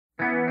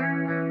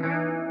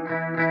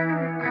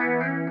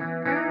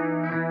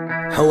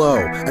Hello,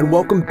 and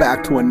welcome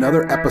back to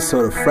another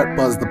episode of Fret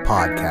Buzz the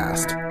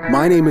Podcast.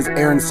 My name is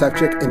Aaron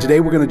Sefcik, and today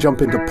we're going to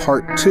jump into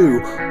part 2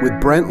 with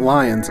Brent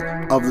Lyons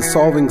of the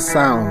Solving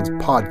Sounds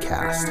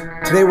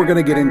podcast. Today we're going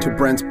to get into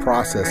Brent's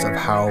process of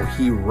how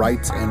he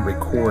writes and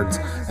records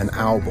an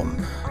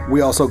album.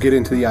 We also get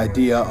into the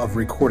idea of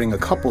recording a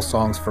couple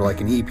songs for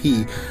like an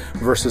EP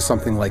versus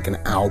something like an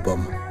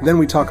album. Then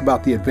we talk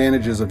about the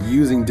advantages of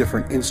using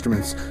different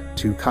instruments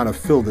to kind of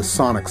fill the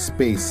sonic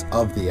space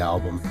of the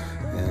album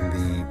and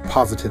the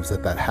positives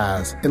that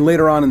has. And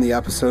later on in the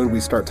episode, we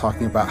start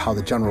talking about how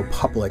the general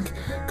public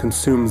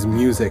consumes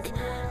music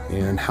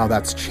and how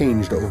that's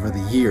changed over the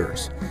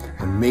years,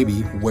 and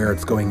maybe where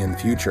it's going in the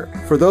future.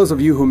 For those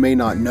of you who may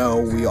not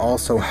know, we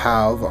also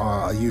have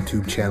a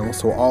YouTube channel,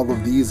 so all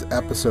of these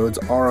episodes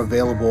are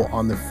available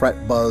on the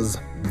Fret Buzz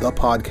the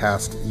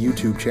Podcast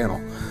YouTube channel.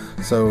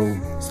 So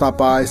stop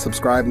by,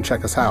 subscribe, and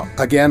check us out.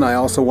 Again, I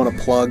also want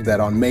to plug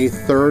that on May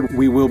 3rd,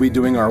 we will be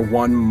doing our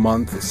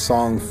 1-month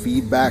song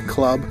feedback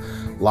club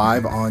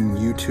live on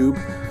YouTube.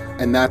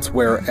 And that's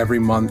where every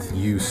month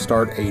you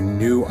start a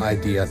new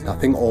idea,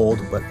 nothing old,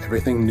 but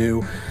everything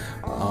new.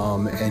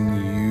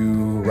 And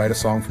you write a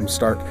song from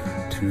start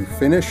to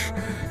finish,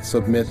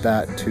 submit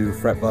that to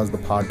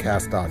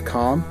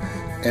fretbuzzthepodcast.com.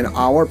 And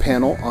our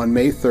panel on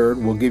May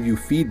 3rd will give you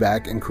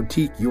feedback and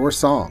critique your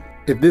song.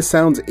 If this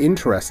sounds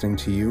interesting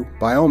to you,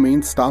 by all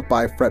means, stop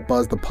by Fret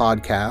Buzz the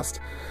Podcast.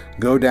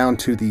 Go down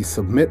to the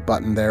submit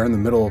button there in the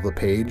middle of the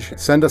page.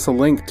 Send us a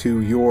link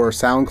to your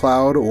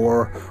SoundCloud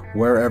or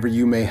wherever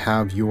you may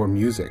have your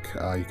music.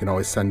 You can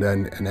always send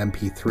an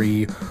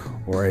MP3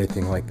 or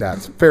anything like that.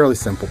 It's a fairly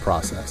simple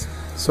process.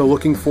 So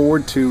looking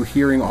forward to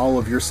hearing all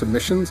of your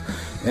submissions,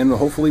 and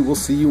hopefully we'll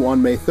see you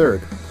on May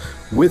 3rd.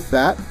 With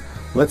that,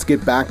 let's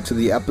get back to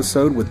the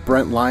episode with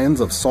Brent Lyons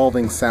of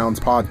Solving Sounds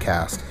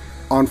Podcast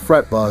on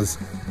Fret Buzz,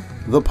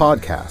 the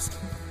podcast.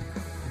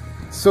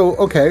 So,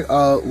 okay,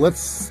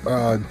 let's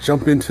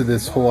jump into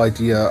this whole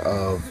idea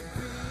of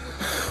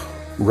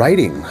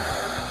writing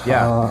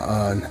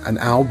an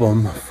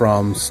album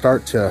from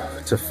start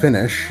to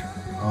finish,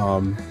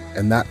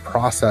 and that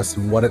process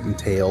and what it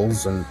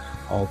entails and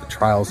all the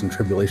trials and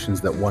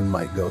tribulations that one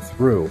might go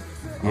through.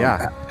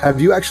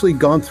 Have you actually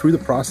gone through the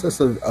process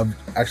of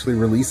actually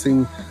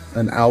releasing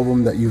an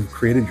album that you've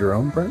created your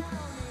own, Brent?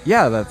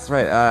 Yeah, that's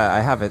right. I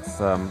have. It's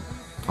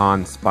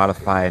on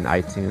Spotify and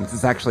iTunes.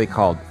 It's actually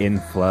called In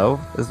Flow,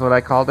 is what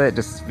I called it,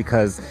 just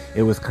because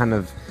it was kind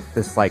of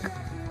this like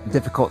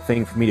difficult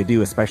thing for me to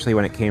do, especially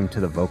when it came to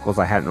the vocals.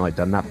 I hadn't really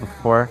done that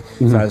before,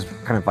 so I was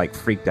kind of like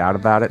freaked out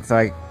about it. So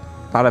I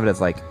thought of it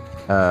as like,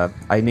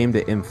 I named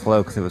it In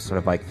Flow because it was sort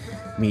of like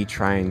me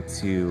trying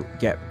to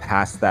get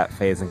past that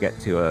phase and get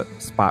to a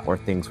spot where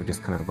things were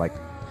just kind of like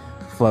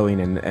flowing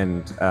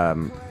and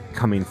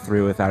coming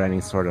through without any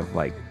sort of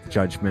like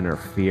judgment or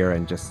fear,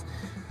 and just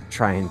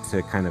trying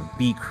to kind of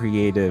be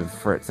creative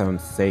for its own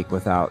sake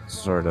without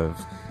sort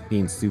of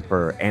being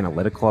super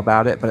analytical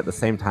about it. But at the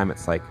same time,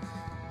 it's like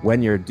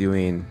when you're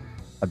doing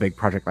a big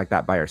project like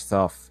that by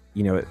yourself,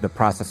 you know, the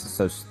process is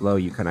so slow,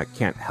 you kind of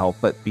can't help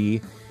but be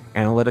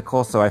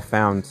analytical. So I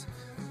found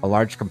a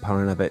large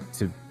component of it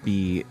to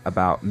be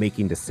about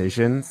making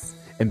decisions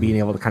and being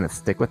able to kind of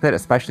stick with it,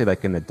 especially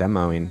like in the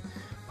demoing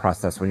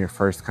process when you're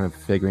first kind of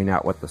figuring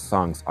out what the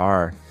songs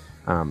are.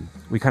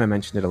 We kind of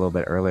mentioned it a little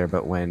bit earlier,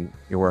 but when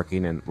you're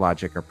working in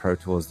Logic or Pro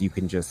Tools, you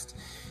can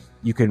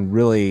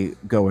really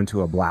go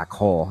into a black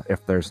hole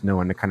if there's no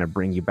one to kind of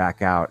bring you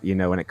back out, you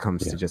know, when it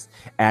comes to just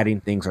adding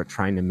things or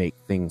trying to make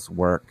things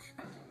work.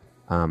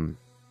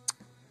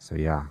 So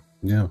yeah.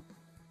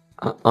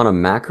 On a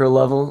macro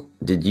level,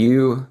 did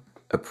you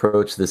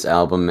approach this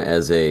album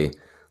as a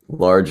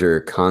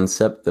larger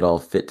concept that all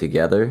fit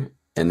together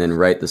and then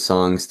write the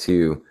songs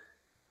to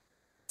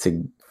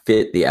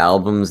fit the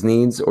album's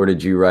needs, or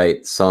did you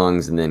write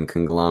songs and then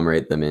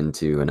conglomerate them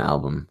into an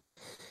album?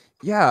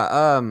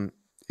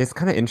 It's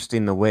kind of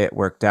interesting the way it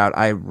worked out.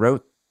 I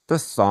wrote the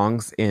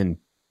songs in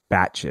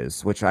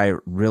batches, which I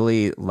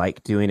really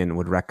like doing and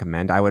would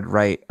recommend. I would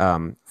write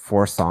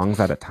 4 songs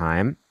at a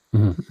time.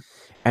 And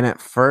at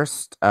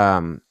first,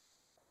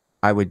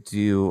 I would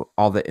do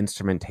all the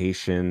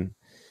instrumentation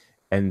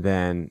and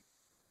then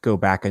go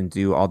back and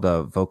do all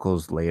the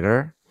vocals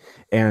later.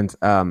 And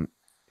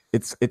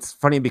it's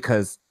funny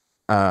because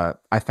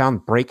I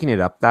found breaking it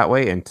up that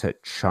way into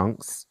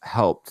chunks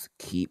helped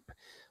keep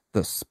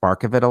the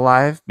spark of it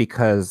alive,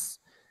 because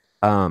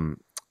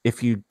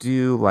if you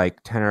do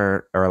like 10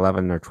 or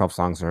 11 or 12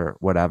 songs or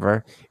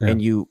whatever,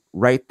 and you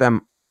write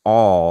them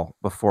all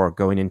before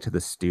going into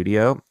the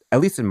studio, at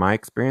least in my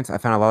experience, I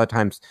found a lot of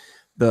times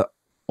the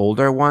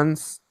older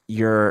ones,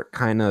 you're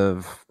kind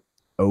of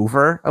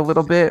over a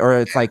little bit, or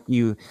it's like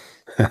I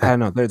don't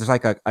know, there's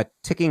like a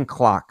ticking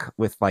clock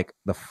with like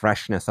the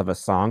freshness of a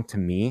song to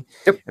me.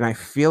 And I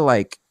feel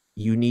like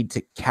you need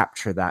to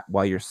capture that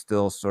while you're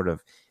still sort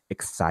of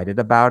excited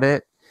about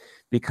it,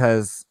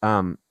 because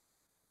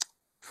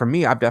for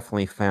me, I've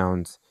definitely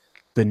found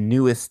the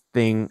newest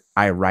thing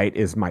I write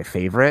is my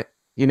favorite.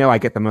 You know, I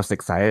get the most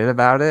excited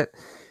about it.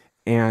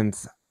 And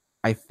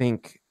I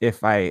think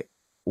if I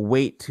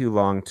wait too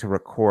long to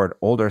record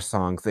older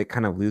songs, it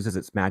kind of loses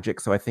its magic.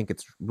 So I think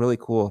it's really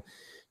cool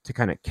to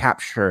kind of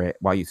capture it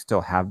while you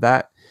still have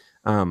that.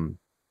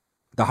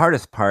 The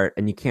hardest part,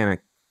 and you can't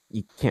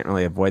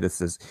really avoid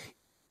this, is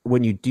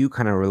when you do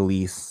kind of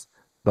release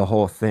the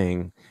whole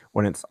thing,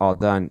 when it's all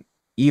done,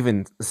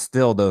 even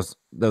still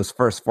those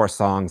first 4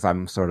 songs,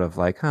 I'm sort of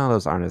like, oh,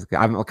 those aren't as good.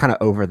 I'm kind of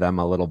over them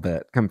a little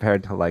bit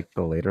compared to like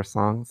the later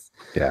songs.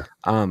 Yeah.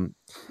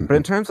 But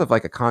in terms of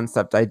like a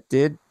concept, I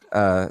did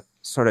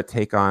sort of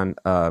take on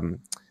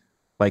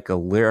like a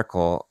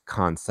lyrical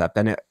concept,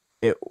 and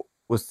it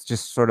was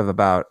just sort of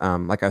about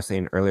like I was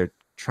saying earlier,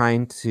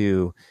 trying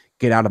to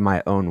get out of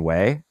my own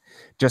way,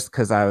 just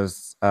because I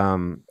was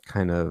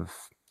kind of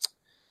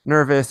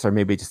nervous, or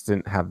maybe just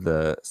didn't have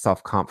the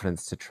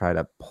self-confidence to try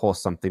to pull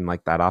something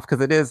like that off,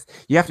 because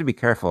you have to be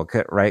careful,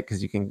 right?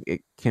 Because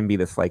it can be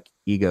this like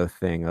ego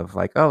thing of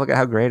like, oh, look at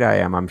how great I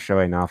am, I'm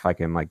showing off, I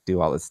can like do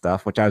all this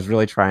stuff, which I was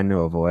really trying to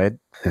avoid.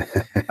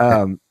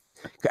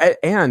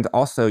 And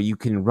also you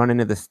can run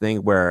into this thing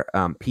where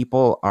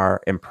people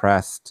are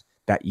impressed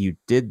that you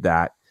did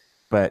that,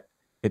 but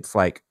it's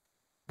like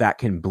that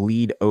can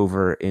bleed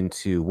over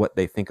into what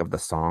they think of the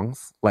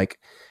songs. Like,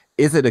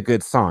 is it a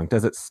good song?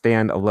 Does it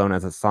stand alone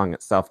as a song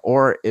itself?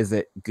 Or is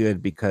it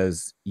good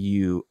because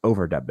you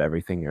overdubbed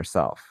everything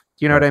yourself?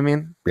 Do you know what I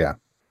mean? Yeah.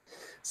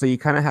 So you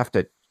kind of have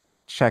to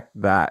check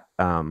that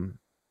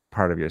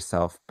part of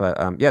yourself. But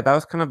yeah, that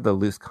was kind of the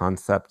loose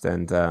concept.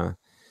 And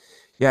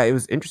yeah, it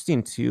was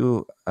interesting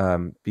too,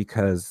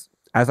 because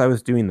as I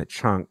was doing the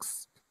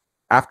chunks,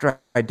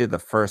 after I did the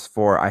first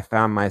 4, I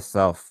found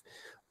myself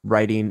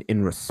writing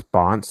in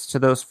response to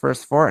those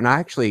first 4, and I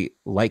actually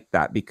liked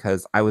that,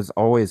 because I was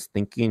always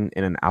thinking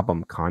in an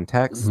album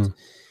context.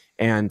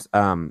 And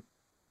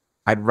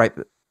I'd write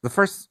the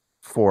first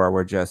 4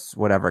 were just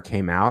whatever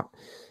came out,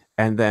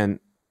 and then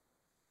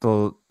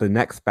the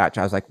next batch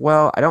I was like,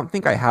 well, I don't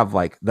think I have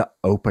like the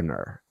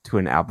opener to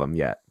an album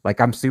yet. Like,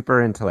 I'm super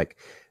into like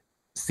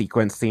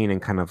sequencing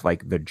and kind of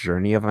like the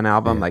journey of an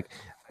album. Like,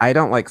 I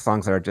don't like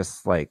songs that are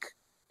just like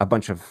a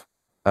bunch of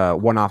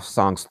one-off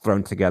songs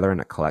thrown together in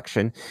a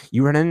collection.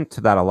 You run into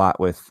that a lot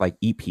with like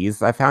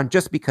EPs, I found,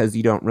 just because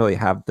you don't really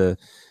have the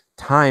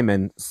time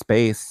and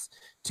space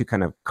to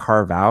kind of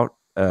carve out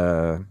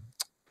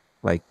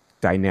like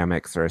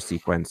dynamics or a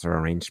sequence or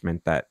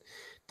arrangement that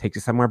takes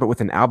you somewhere. But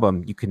with an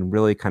album, you can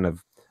really kind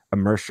of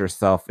immerse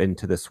yourself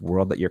into this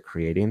world that you're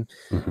creating.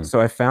 So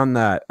I found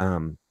that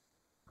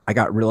I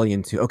got really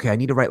into, okay, I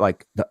need to write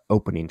like the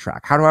opening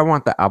track. How do I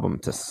want the album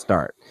to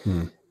start?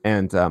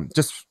 And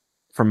just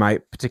for my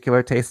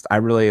particular taste, I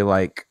really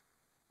like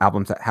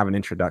albums that have an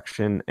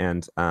introduction.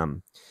 And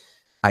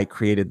I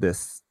created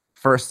this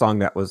first song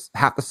that was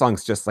half the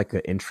song's just like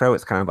the intro.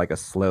 It's kind of like a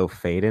slow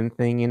fade in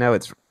thing, you know.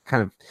 It's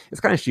kind of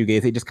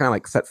shoegazy. It just kind of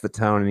like sets the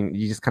tone, and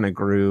you just kind of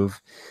groove,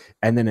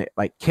 and then it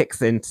like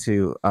kicks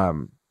into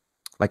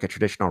like a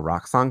traditional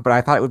rock song. But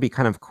I thought it would be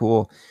kind of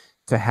cool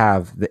to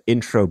have the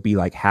intro be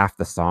like half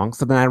the song.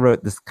 So then I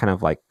wrote this kind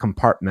of like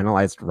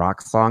compartmentalized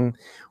rock song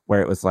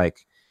where it was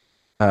like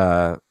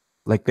the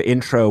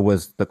intro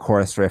was the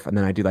chorus riff, and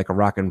then I do like a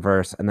rockin'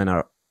 verse, and then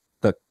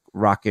the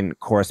rockin'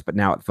 chorus, but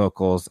now with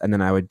vocals, and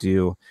then I would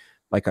do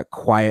like a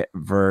quiet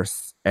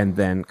verse, and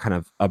then kind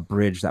of a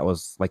bridge that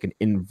was like an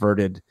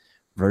inverted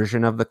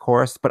version of the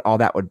chorus, but all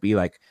that would be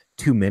like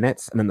 2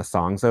 minutes, and then the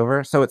song's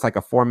over. So it's like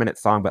a 4-minute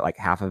song, but like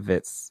half of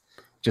it's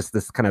just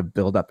this kind of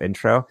build up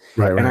intro.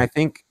 Right. And I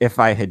think if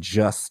I had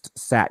just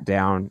sat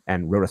down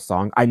and wrote a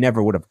song, I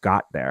never would have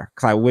got there,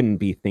 because I wouldn't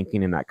be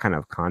thinking in that kind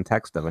of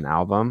context of an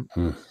album.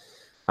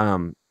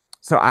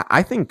 So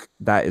I think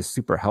that is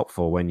super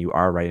helpful when you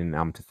are writing an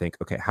album, to think,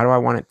 okay, how do I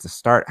want it to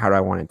start? How do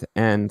I want it to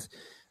end?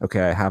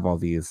 Okay, I have all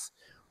these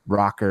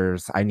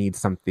rockers. I need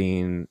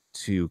something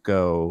to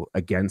go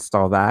against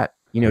all that.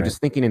 You know, just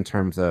thinking in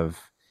terms of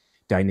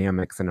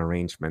dynamics and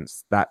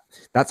arrangements.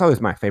 That's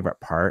always my favorite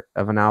part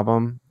of an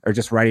album, or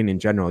just writing in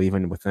general,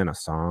 even within a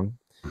song.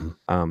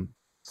 So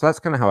that's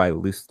kind of how I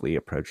loosely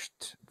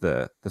approached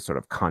the sort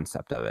of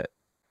concept of it.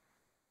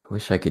 I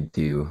wish I could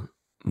do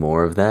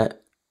more of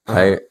that.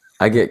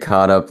 I get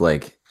caught up,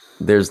 like,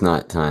 there's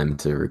not time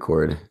to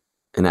record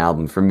an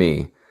album for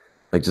me.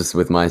 Like, just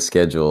with my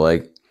schedule,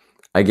 like,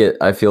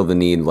 I feel the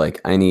need, like,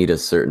 I need a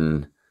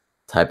certain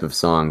type of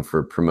song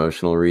for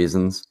promotional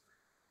reasons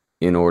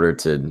in order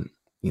to,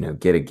 you know,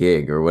 get a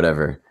gig or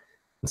whatever.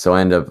 And so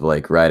I end up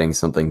like writing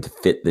something to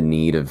fit the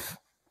need of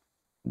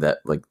that,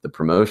 like the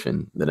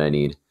promotion that I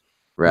need,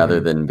 rather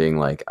than being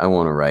like, I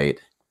want to write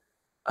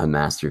a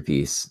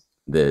masterpiece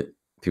that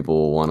people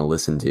will want to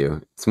listen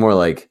to. It's more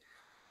like,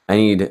 I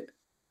need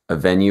a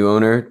venue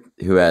owner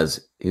who's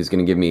going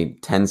to give me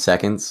 10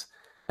 seconds.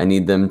 I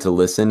need them to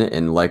listen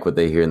and like what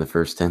they hear in the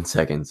first 10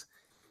 seconds.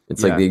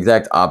 It's like the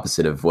exact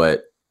opposite of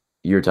what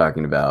you're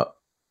talking about.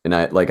 And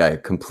I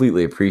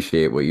completely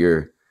appreciate what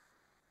you're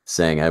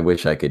saying. I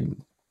wish I could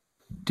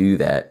do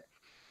that.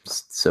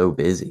 Just so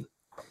busy.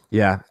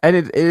 Yeah. And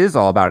it is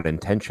all about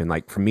intention.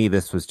 Like, for me,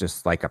 this was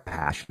just like a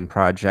passion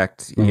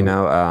project, you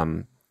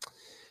know?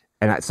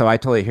 So I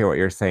totally hear what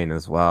you're saying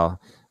as well.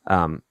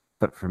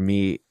 but for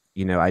me,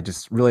 I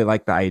just really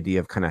like the idea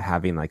of kind of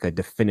having like a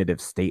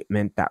definitive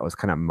statement that was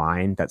kind of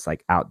mine, that's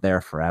like out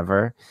there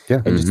forever.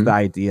 Yeah. And just Mhm. the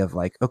idea of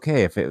like,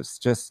 okay, if it was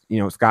just,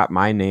 it's got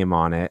my name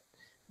on it,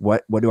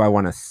 what do I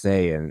want to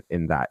say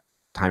in that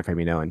time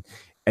frame,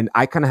 and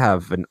I kind of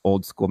have an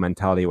old school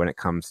mentality when it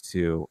comes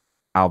to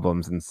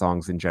albums and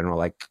songs in general.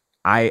 Like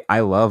I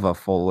love a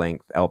full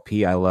length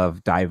LP. I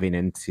love diving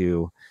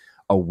into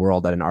a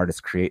world that an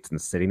artist creates and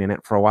sitting in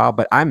it for a while.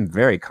 But I'm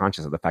very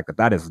conscious of the fact that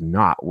that is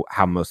not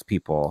how most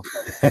people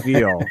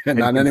feel and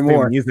Not consume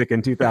anymore. music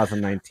in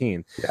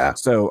 2019. Yeah.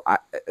 So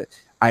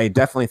I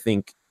definitely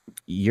think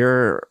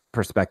your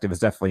perspective is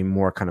definitely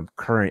more kind of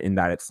current in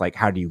that it's like,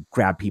 how do you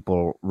grab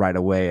people right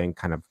away and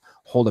kind of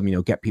hold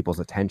them, get people's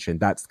attention?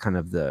 That's kind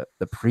of the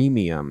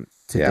premium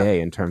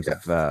today in terms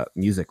of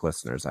music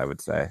listeners, I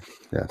would say.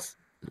 Yes.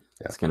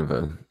 It's kind of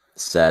a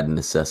sad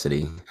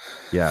necessity.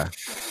 Yeah.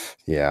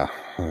 Yeah.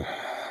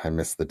 I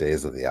miss the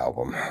days of the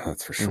album.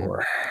 That's for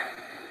sure.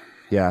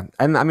 Yeah.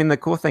 And I mean, the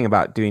cool thing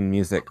about doing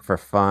music for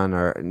fun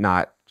or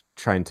not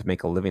trying to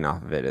make a living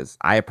off of it is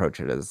I approach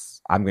it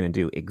as I'm going to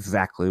do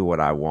exactly what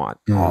I want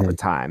all the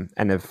time.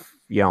 And if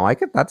you don't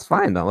like it, that's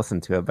fine. Don't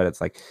listen to it. But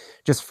it's like,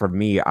 just for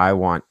me, I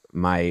want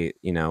my,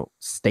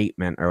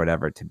 statement or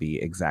whatever to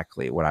be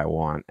exactly what I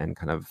want and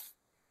kind of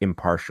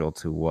impartial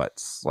to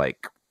what's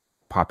like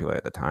popular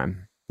at the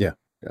time.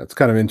 Yeah, it's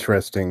kind of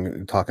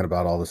interesting talking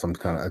about all this. I'm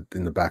kind of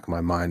in the back of my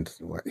mind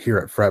here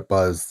at Fret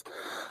Buzz,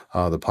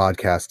 the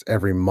podcast.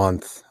 Every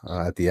month,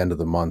 at the end of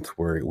the month,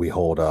 where we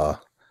hold a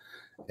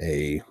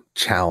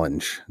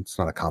challenge. It's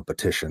not a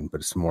competition, but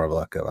it's more of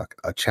like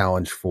a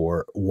challenge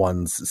for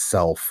one's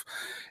self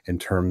in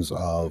terms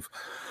of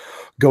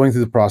going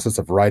through the process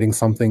of writing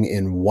something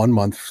in 1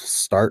 month,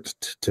 start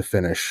to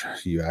finish.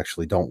 You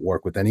actually don't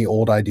work with any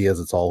old ideas.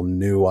 It's all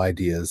new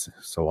ideas.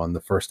 So on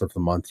the first of the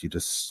month, you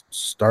just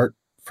start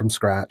from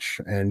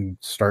scratch and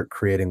start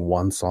creating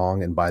one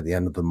song. And by the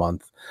end of the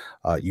month,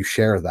 you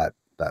share that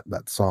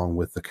song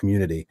with the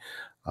community.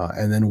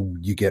 And then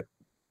you get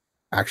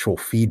actual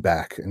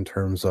feedback in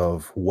terms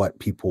of what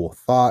people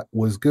thought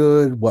was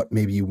good, what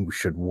maybe you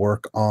should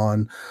work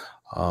on.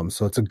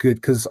 So it's a good,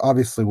 because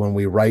obviously when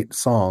we write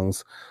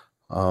songs,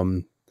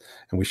 and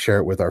we share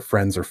it with our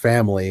friends or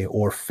family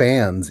or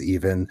fans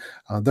even,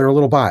 they're a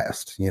little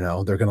biased. They're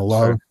going to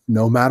love,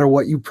 no matter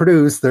what you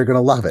produce, they're going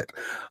to love it.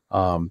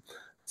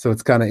 So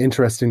it's kind of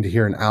interesting to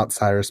hear an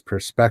outsider's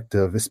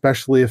perspective,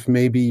 especially if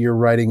maybe you're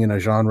writing in a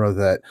genre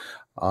that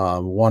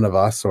one of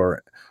us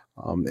or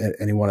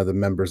any one of the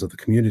members of the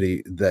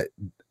community that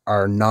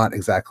are not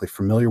exactly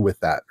familiar with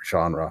that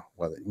genre,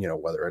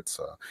 whether it's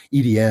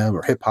EDM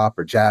or hip hop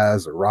or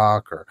jazz or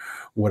rock or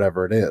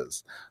whatever it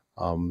is.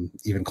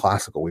 Even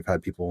classical. We've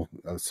had people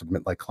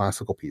submit like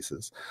classical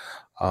pieces.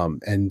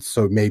 And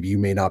so maybe you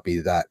may not be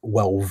that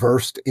well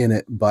versed in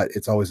it, but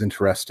it's always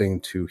interesting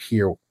to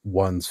hear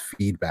one's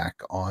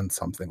feedback on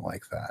something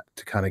like that,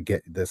 to kind of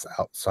get this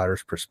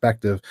outsider's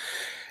perspective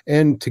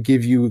and to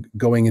give you,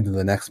 going into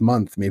the next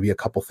month, maybe a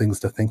couple things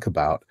to think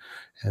about.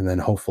 And then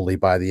hopefully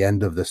by the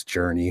end of this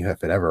journey,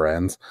 if it ever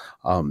ends,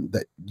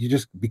 that you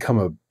just become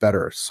a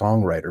better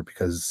songwriter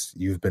because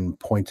you've been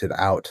pointed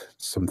out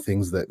some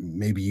things that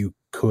maybe you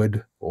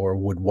could or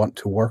would want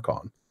to work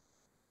on.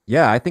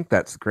 Yeah, I think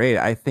that's great.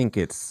 I think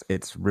it's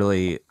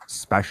really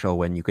special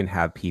when you can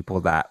have people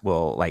that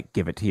will like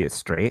give it to you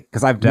straight.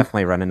 Because I've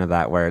definitely run into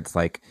that where it's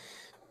like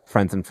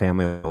friends and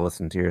family will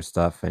listen to your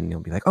stuff and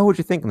you'll be like, "Oh, what'd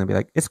you think?" And they'll be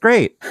like, "It's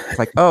great." It's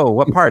like, "Oh,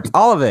 what parts?"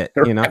 All of it,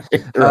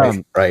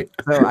 Right.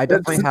 So I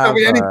definitely have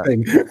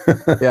anything.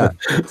 yeah.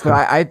 So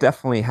I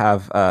definitely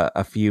have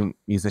a few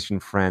musician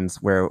friends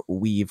where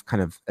we've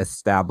kind of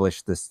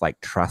established this like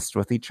trust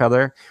with each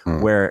other,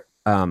 where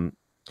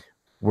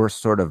we're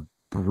sort of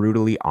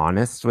brutally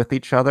honest with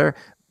each other,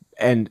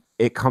 and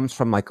it comes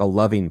from like a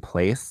loving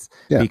place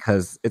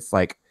because it's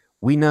like,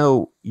 we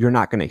know you're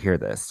not going to hear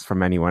this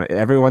from anyone.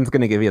 Everyone's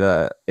going to give you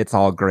the "it's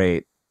all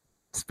great"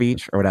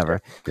 speech or whatever.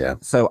 Yeah.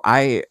 So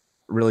I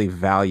really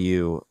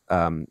value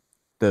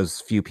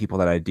those few people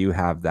that I do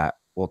have that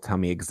will tell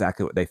me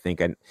exactly what they think,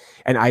 and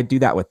I do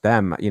that with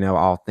them.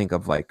 I'll think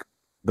of like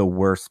the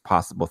worst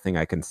possible thing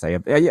I can say. I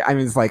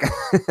mean, it's like,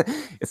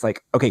 it's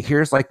like, okay,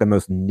 here's like the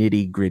most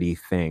nitty gritty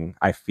thing.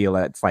 I feel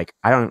that it's like,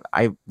 I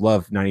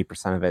love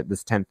 90% of it.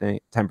 This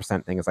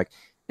 10% thing is like,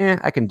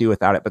 I can do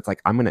without it. But it's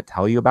like, I'm going to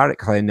tell you about it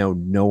because I know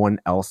no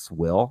one else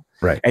will.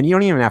 Right. And you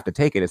don't even have to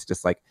take it. It's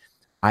just like,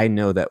 I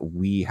know that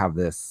we have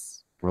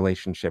this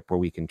relationship where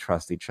we can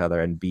trust each other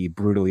and be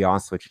brutally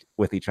honest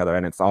with each other,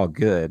 and it's all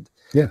good.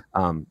 Yeah.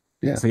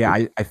 So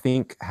yeah, I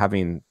think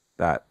having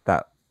that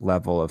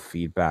level of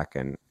feedback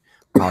and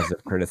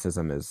positive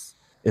criticism is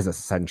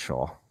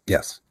essential.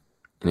 Yes.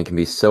 And it can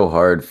be so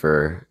hard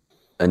for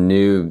a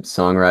new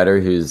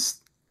songwriter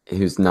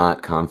who's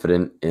not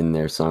confident in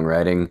their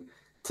songwriting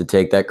to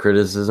take that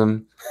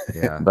criticism.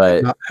 Yeah.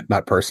 But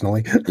not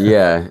personally.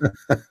 Yeah.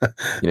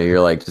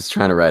 You're like just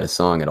trying to write a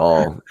song at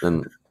all.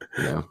 And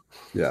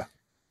Yeah.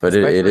 But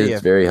it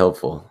is very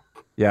helpful.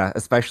 Yeah,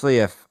 especially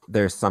if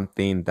there's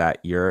something that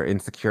you're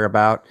insecure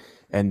about,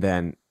 and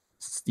then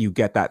you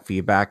get that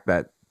feedback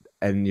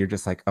and you're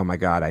just like, oh my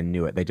God, I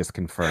knew it. They just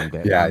confirmed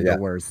it. Yeah, I'm the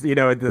worst. You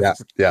know, yeah,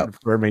 just yeah.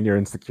 confirming your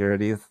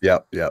insecurities.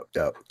 Yep.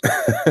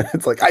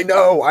 It's like, I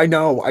know. Yeah,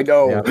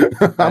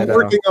 I I'm know.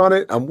 working on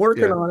it. I'm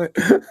working Yeah, on it.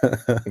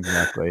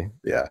 exactly.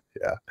 Yeah.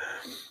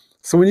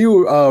 So when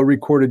you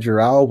recorded your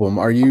album,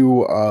 are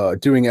you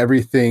doing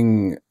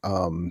everything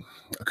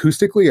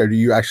acoustically, or are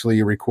you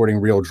actually recording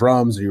real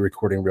drums? Are you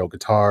recording real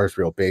guitars,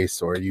 real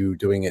bass, or are you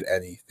doing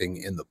anything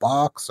in the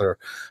box, or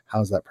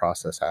how's that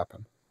process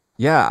happen?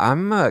 Yeah,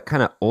 I'm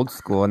kind of old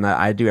school in that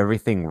I do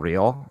everything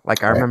real.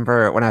 Like I Right.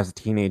 remember when I was a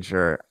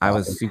teenager, I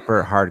was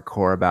super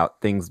hardcore about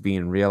things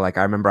being real. Like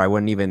I remember I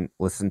wouldn't even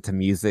listen to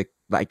music,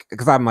 like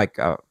because I'm like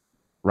a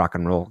rock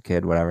and roll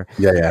kid, whatever.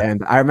 Yeah.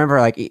 And I remember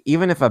like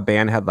even if a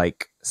band had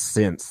like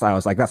synths, I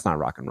was like, that's not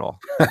rock and roll.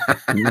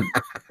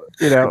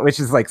 You know,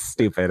 which is like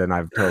stupid, and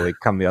I've totally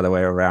come the other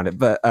way around it.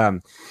 But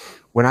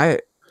when I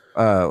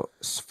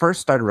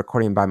first started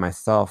recording by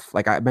myself,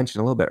 like I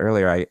mentioned a little bit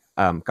earlier, I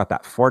got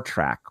that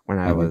 4-track when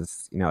I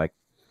was, you know, like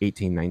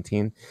 18,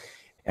 19.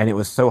 And it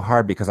was so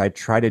hard because I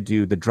tried to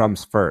do the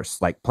drums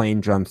first, like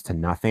playing drums to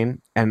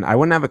nothing. And I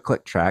wouldn't have a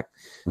click track.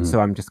 So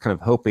I'm just kind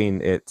of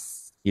hoping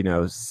it's, you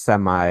know,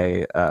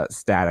 semi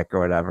static or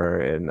whatever.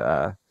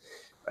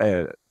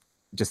 And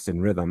just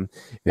in rhythm.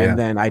 Yeah. And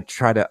then I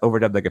try to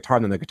overdub the guitar,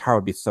 and then the guitar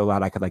would be so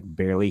loud I could like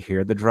barely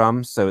hear the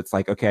drums. So it's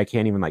like, okay, I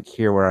can't even like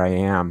hear where I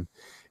am.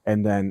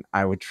 And then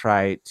I would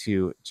try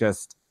to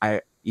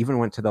I even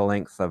went to the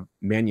lengths of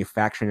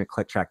manufacturing a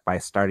click track by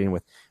starting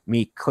with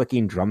me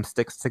clicking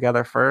drumsticks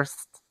together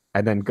first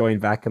and then going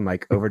back and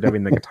like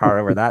overdubbing the guitar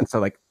over that. So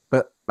like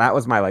that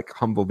was my like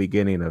humble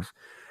beginning of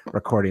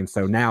recording.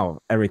 So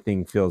now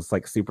everything feels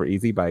like super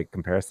easy by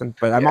comparison.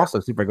 But I'm also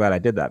super glad I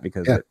did that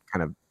because it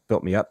kind of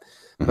built me up.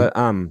 But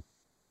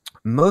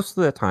most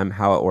of the time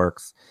how it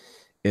works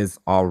is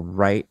I'll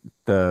write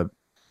the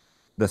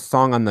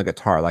song on the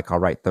guitar, like I'll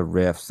write the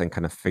riffs and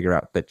kind of figure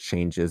out the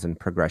changes and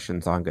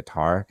progressions on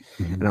guitar,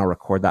 and I'll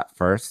record that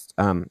first.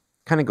 Kind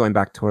of going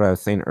back to what I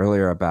was saying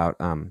earlier about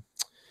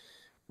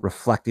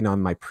reflecting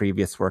on my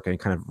previous work and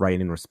kind of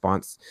writing in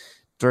response.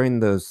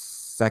 During those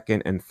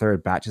second and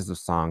third batches of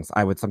songs,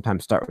 I would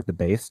sometimes start with the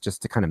bass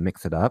just to kind of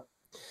mix it up.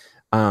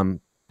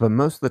 But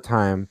most of the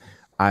time,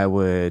 I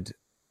would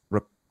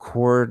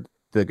record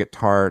the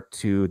guitar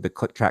to the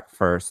click track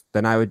first,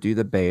 then I would do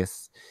the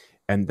bass,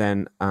 and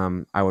then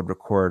I would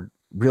record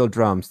real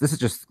drums. This is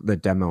just the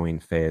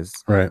demoing phase.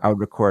 Right. I would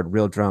record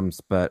real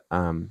drums, but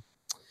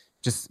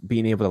just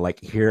being able to like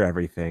hear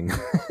everything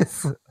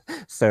is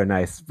so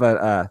nice.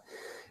 But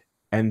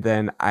and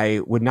then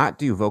I would not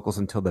do vocals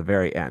until the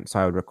very end. So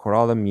I would record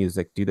all the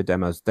music, do the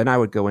demos, then I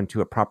would go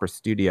into a proper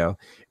studio,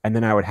 and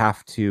then I would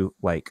have to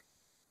like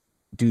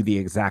do the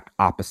exact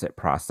opposite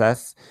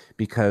process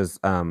because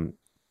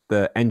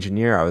the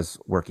engineer I was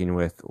working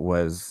with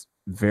was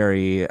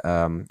very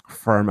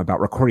firm about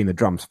recording the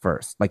drums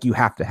first. Like you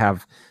have to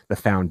have the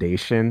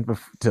foundation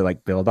to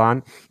like build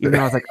on. Even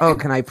though I was like, oh,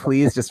 can I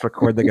please just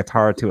record the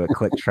guitar to a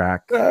click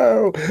track?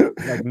 No,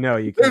 like no,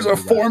 you can't. There's a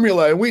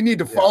formula, and we need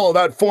to follow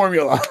that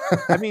formula.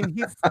 I mean,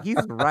 he's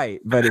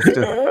right, but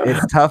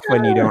it's tough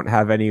when you don't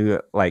have any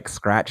like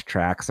scratch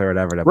tracks or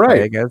whatever to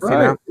play against. You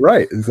know?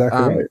 Right,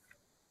 exactly right.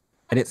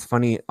 And it's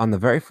funny, on the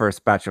very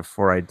first batch of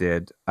 4 I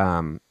did,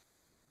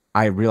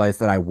 I realized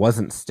that I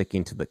wasn't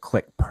sticking to the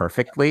click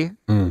perfectly.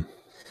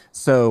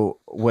 So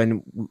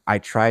when I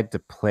tried to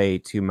play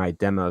to my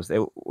demos,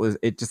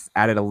 it just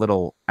added a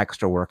little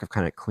extra work of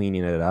kind of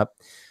cleaning it up.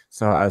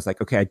 So I was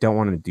like, okay, I don't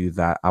want to do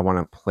that. I want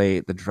to play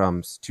the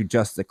drums to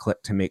just the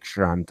click to make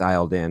sure I'm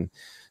dialed in.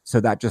 So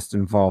that just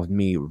involved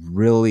me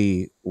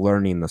really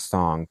learning the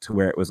song to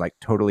where it was like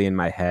totally in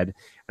my head,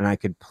 and I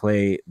could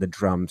play the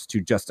drums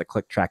to just a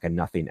click track and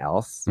nothing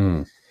else.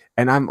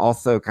 And I'm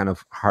also kind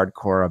of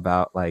hardcore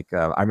about like,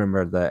 I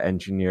remember the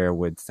engineer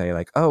would say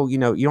like, oh, you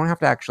know, you don't have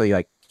to actually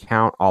like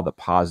count all the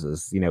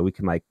pauses. You know, we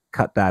can like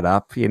cut that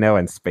up, you know,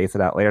 and space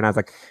it out later. And I was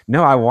like,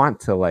 no, I want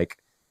to like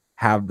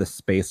have the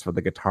space for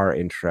the guitar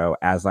intro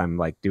as I'm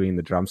like doing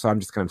the drum. So I'm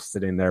just kind of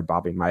sitting there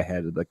bobbing my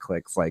head to the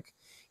clicks, like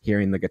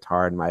hearing the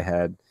guitar in my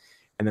head.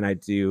 And then I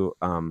do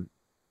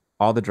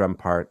all the drum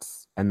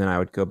parts, and then I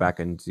would go back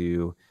and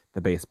do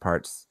the bass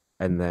parts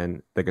and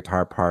then the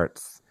guitar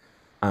parts.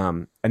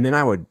 And then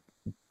I would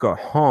go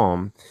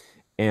home,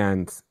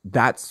 and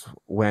that's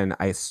when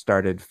I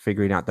started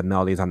figuring out the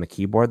melodies on the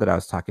keyboard that I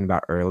was talking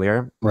about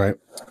earlier. Right.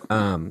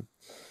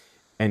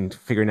 And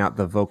figuring out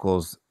the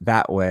vocals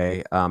that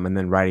way, and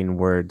then writing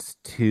words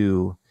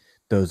to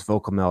those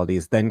vocal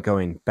melodies, then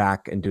going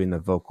back and doing the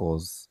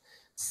vocals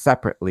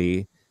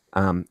separately.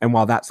 And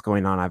while that's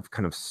going on, I've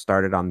kind of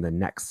started on the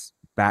next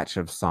batch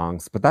of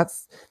songs, but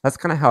that's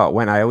kind of how it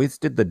went. I always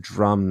did the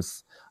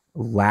drums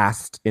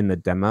last in the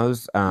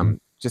demos,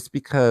 just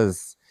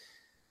because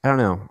I don't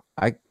know.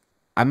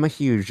 I'm a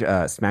huge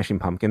Smashing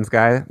Pumpkins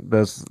guy.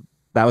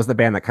 That was the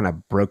band that kind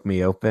of broke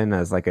me open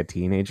as like a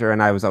teenager,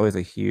 and I was always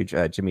a huge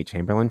Jimmy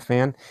Chamberlin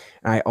fan.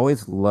 And I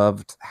always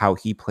loved how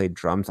he played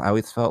drums. I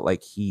always felt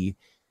like he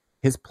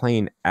his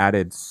playing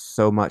added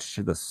so much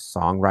to the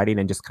songwriting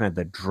and just kind of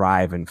the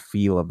drive and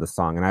feel of the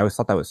song. And I always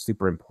thought that was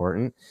super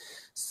important.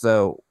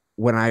 So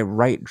when I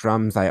write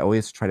drums, I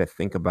always try to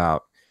think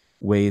about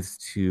ways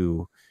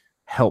to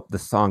help the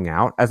song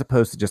out as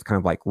opposed to just kind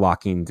of like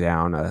locking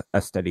down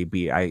a steady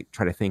beat. I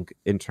try to think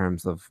in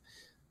terms of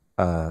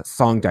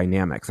song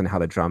dynamics and how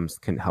the drums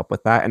can help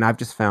with that. And I've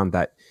just found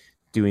that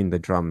doing the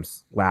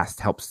drums last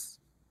helps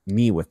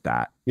me with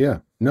that. Yeah,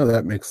 no,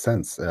 that makes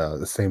sense.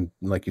 The same,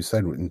 like you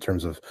said, in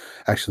terms of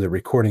actually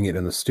recording it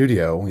in the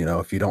studio,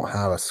 if you don't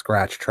have a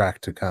scratch track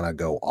to kind of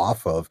go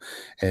off of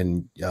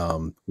and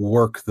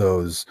work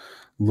those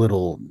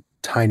little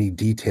tiny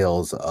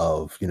details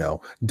of,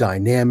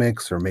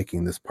 dynamics or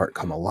making this part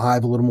come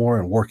alive a little more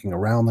and working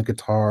around the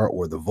guitar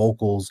or the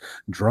vocals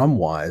drum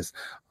wise.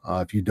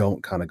 If you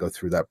don't kind of go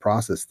through that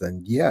process,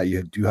 then yeah,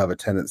 you do have a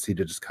tendency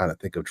to just kind of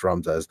think of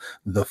drums as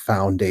the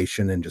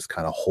foundation and just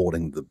kind of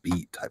holding the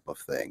beat type of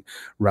thing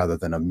rather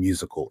than a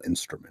musical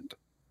instrument.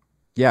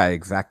 Yeah,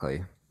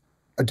 exactly.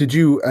 Did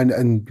you,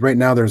 and right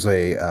now there's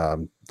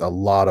a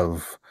lot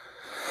of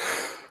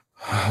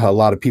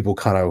people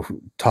kind of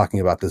talking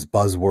about this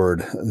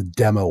buzzword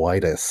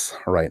demoitis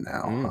right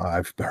now.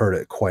 I've heard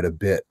it quite a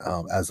bit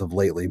as of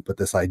lately, but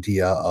this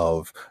idea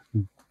of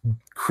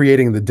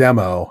creating the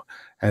demo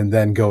and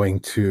then going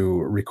to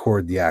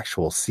record the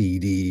actual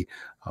CD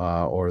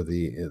or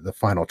the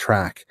final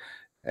track,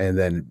 and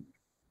then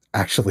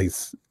actually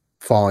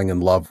falling in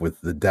love with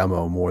the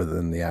demo more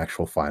than the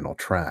actual final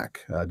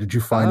track. Did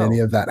you find any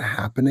of that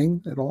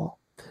happening at all?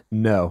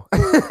 No.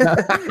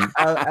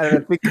 I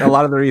think a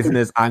lot of the reason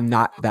is I'm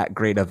not that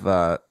great of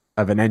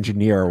an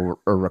engineer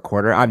or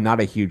recorder. I'm not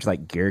a huge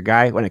like gear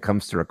guy when it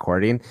comes to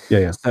recording.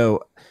 Yeah.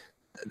 So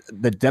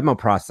the demo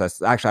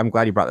process, actually, I'm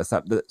glad you brought this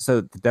up.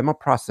 So the demo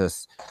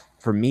process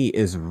for me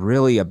is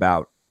really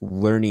about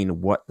learning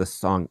what the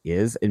song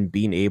is and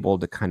being able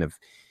to kind of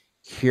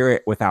hear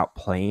it without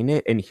playing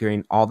it and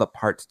hearing all the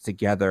parts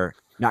together,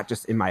 not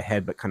just in my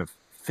head, but kind of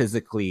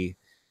physically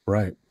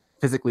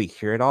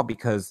hear it all.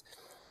 Because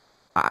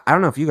I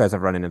don't know if you guys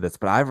have run into this,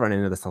 but I've run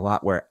into this a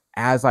lot where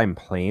as I'm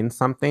playing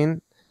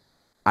something,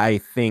 I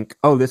think,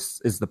 oh, this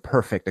is the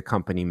perfect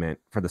accompaniment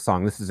for the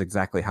song. This is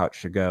exactly how it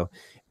should go.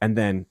 And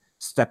then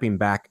stepping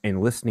back and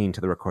listening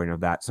to the recording of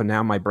that. So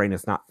now my brain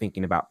is not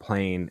thinking about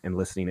playing and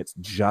listening. It's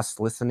just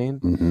listening.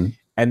 Mm-hmm.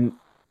 And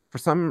for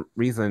some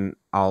reason,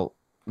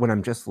 when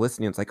I'm just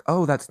listening, it's like,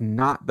 oh, that's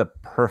not the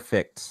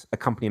perfect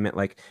accompaniment.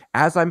 Like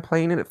as I'm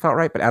playing it, it felt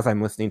right. But as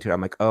I'm listening to it,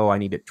 I'm like, oh, I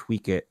need to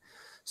tweak it.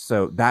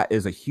 So that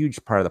is a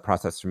huge part of the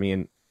process for me.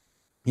 And,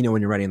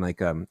 when you're writing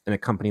like an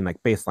accompanying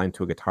like bass line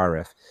to a guitar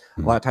riff,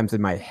 a lot of times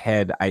in my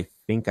head, I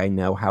think I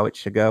know how it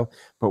should go.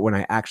 But when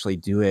I actually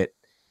do it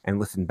and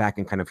listen back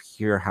and kind of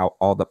hear how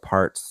all the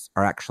parts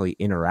are actually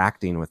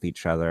interacting with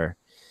each other,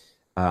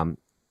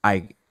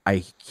 I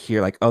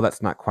hear like, oh,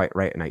 that's not quite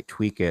right. And I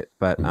tweak it.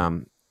 But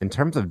in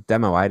terms of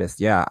demoitis,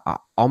 yeah,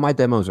 all my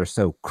demos are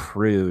so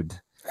crude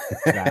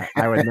that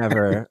I would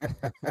never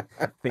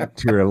think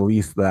to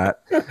release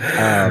that.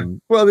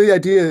 Well, the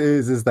idea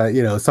is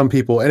that, some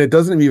people, and it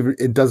doesn't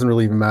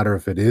really even matter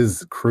if it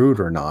is crude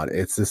or not.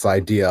 It's this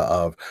idea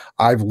of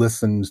I've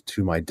listened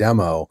to my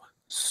demo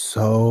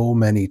so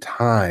many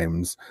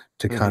times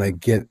to kind of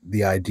get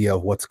the idea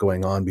of what's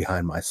going on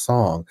behind my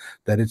song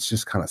that it's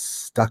just kind of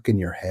stuck in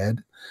your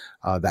head,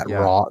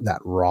 that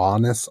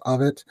rawness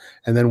of it.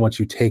 And then once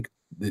you take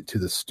it to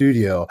the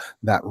studio,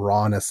 that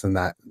rawness and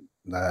that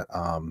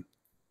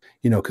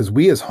because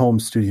we as home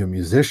studio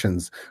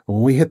musicians,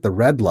 when we hit the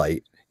red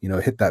light,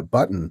 hit that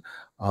button,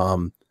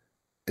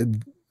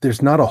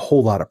 there's not a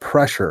whole lot of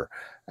pressure.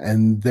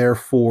 And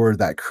therefore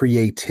that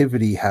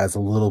creativity has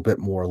a little bit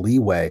more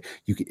leeway.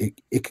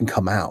 It can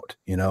come out,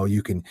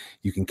 you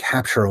can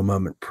capture a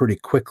moment pretty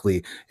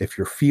quickly if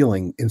you're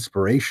feeling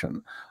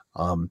inspiration,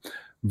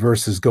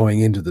 versus going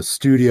into the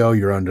studio,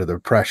 you're under the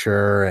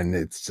pressure and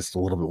it's just a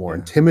little bit more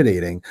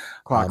intimidating.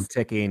 Clock's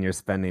ticking, you're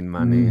spending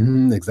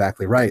money.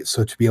 Exactly right.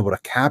 So to be able to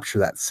capture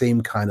that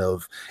same kind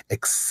of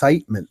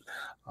excitement,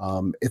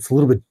 it's a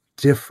little bit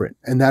different.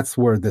 And that's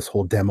where this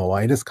whole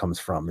demoitis comes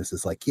from.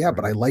 Is like, yeah,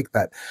 but I like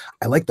that.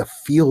 I like the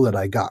feel that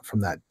I got from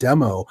that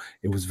demo.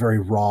 It was very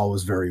raw, it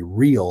was very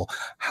real.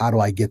 How do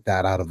I get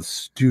that out of the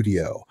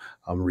studio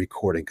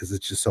recording? Because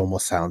it just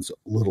almost sounds a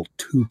little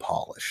too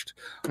polished.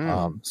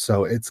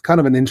 So it's kind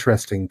of an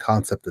interesting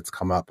concept that's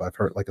come up. I've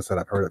heard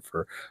it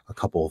for a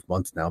couple of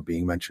months now,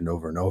 being mentioned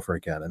over and over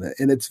again.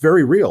 And it's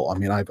very real. I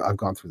mean, I've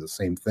gone through the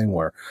same thing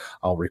where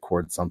I'll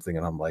record something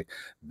and I'm like,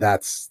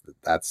 that's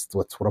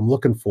what I'm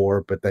looking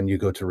for. But then you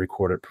go to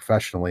record it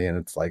professionally and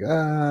it's like,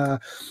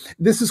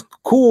 this is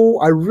cool.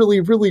 I really,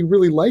 really,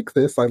 really like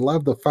this. I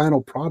love the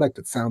final product.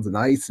 It sounds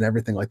nice and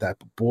everything like that.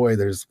 But boy,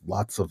 there's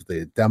lots of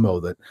the demo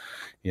that,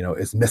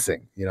 is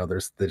missing.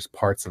 There's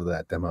parts of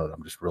that demo that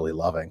I'm just really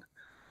loving.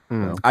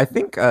 I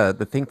think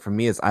the thing for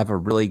me is I have a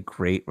really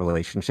great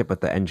relationship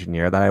with the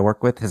engineer that I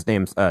work with. His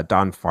name's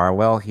Don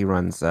Farwell. He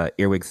runs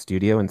Earwig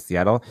Studio in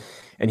Seattle,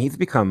 and he's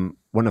become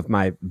one of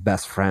my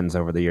best friends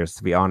over the years,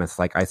 to be honest.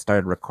 Like I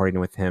started recording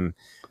with him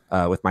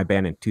with my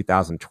band in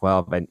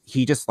 2012, and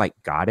he just like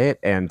got it.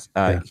 And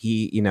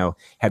he,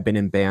 had been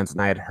in bands,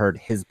 and I had heard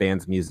his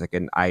band's music,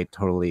 and I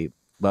totally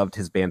loved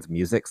his band's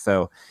music.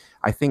 So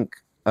I think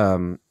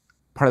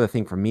part of the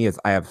thing for me is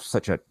I have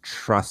such a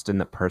trust in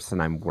the person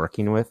I'm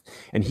working with,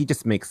 and he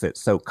just makes it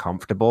so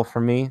comfortable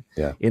for me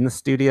in the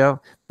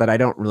studio that I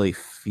don't really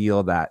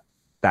feel that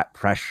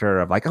pressure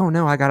of like, oh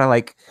no, I gotta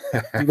like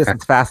do this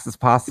as fast as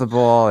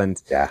possible.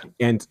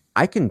 And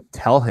I can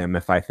tell him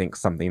if I think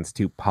something's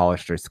too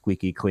polished or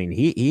squeaky clean.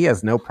 He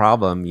has no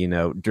problem,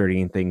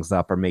 dirtying things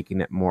up or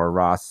making it more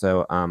raw.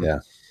 So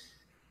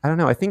I don't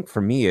know. I think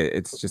for me,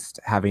 it's just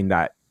having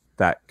that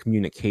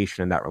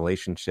communication and that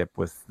relationship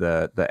with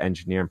the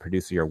engineer and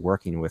producer you're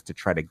working with to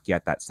try to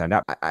get that sound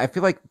out. I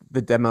feel like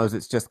the demos,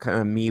 it's just kind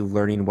of me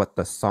learning what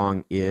the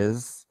song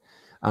is.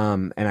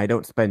 And I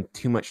don't spend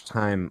too much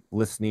time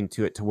listening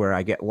to it to where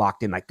I get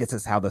locked in, like, this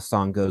is how the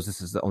song goes. This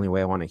is the only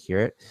way I want to hear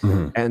it.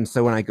 Mm-hmm. And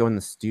so when I go in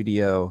the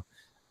studio,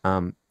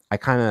 I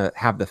kind of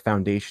have the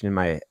foundation in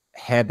my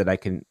head that I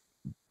can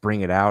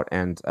bring it out.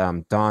 And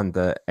Don,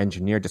 the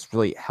engineer, just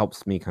really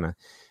helps me kind of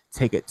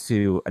take it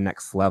to a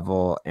next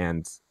level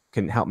and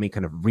can help me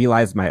kind of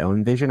realize my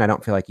own vision. I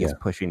don't feel like he's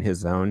pushing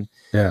his own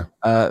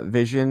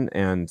vision.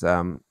 And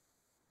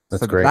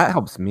that's great. That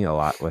helps me a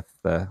lot with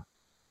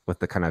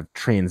the kind of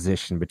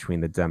transition between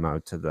the demo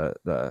to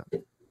the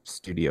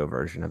studio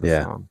version of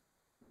the song.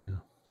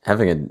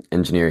 Having an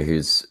engineer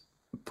who's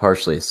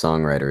partially a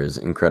songwriter is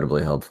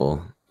incredibly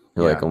helpful.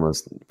 You're like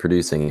almost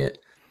producing it.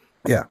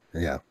 Yeah.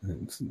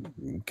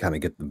 Kind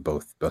of get them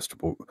both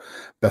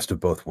best of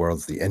both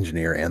worlds. The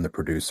engineer and the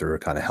producer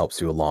kind of helps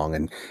you along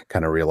and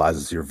kind of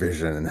realizes your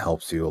vision and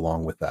helps you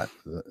along with that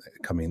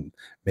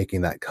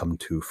making that come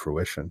to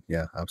fruition.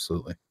 Yeah,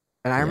 absolutely.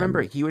 And I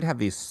remember he would have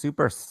these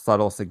super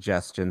subtle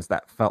suggestions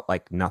that felt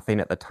like nothing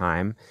at the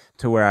time,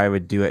 to where I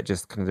would do it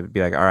just kind of be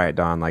like, all right,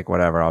 Don, like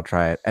whatever, I'll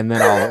try it. And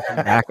then I'll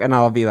come back and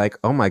I'll be like,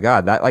 oh my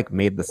God, that like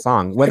made the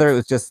song. Whether it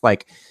was just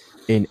like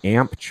an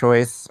amp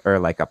choice or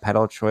like a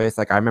pedal choice.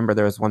 Like I remember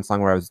there was one song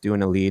where I was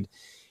doing a lead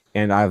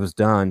and I was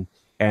done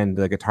and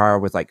the guitar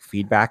was like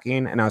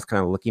feedbacking and I was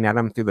kind of looking at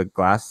him through the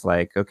glass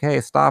like,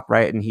 okay, stop,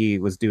 right? And he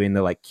was doing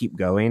the like keep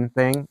going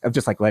thing of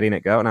just like letting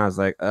it go. And I was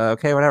like,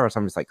 okay, whatever. So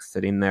I'm just like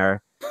sitting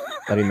there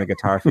letting the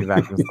guitar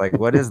feedback and was like,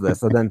 what is this?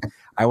 So then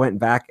I went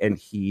back and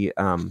he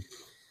had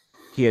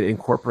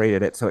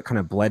incorporated it so it kind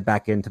of bled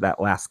back into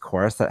that last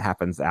chorus that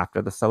happens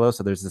after the solo.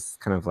 So there's this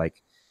kind of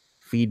like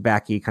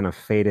feedbacky kind of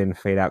fade in,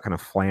 fade out kind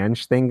of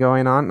flange thing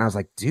going on. And I was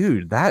like,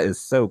 dude, that is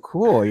so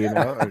cool,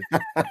 Yeah.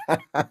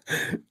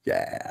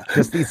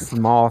 Just these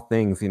small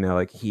things,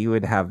 like he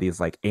would have these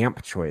like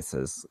amp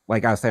choices.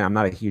 Like I was saying, I'm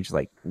not a huge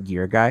like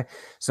gear guy.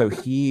 So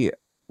he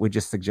would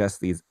just suggest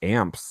these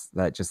amps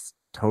that just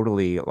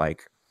totally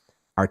like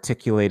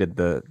articulated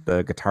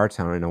the guitar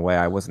tone in a way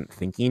I wasn't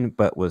thinking,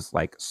 but was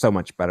like so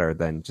much better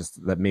than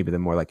just maybe the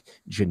more like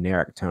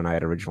generic tone I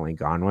had originally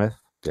gone with.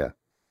 Yeah.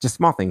 Just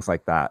small things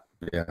like that.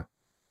 Yeah.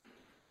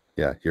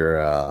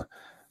 You're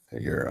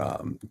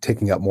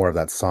taking up more of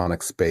that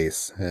sonic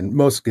space. And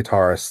most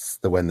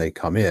guitarists, when they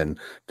come in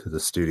to the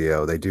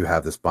studio, they do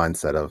have this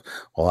mindset of,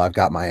 well, I've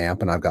got my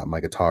amp and I've got my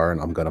guitar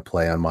and I'm going to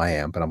play on my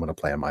amp and I'm going to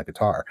play on my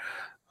guitar.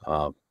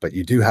 But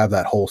you do have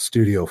that whole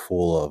studio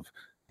full of,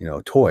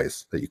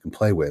 toys that you can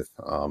play with.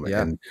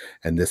 And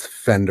this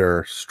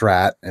Fender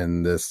Strat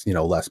and this,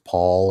 Les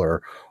Paul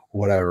or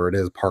whatever it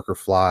is, Parker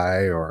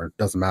Fly, or it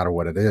doesn't matter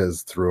what it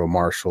is, through a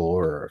Marshall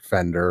or a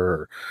Fender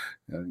or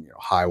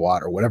High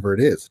Watt or whatever it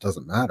is, it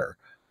doesn't matter.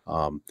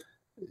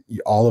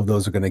 All of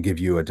those are going to give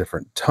you a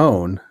different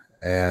tone.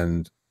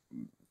 And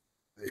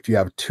if you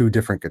have two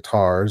different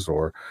guitars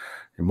or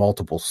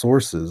multiple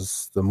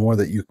sources, the more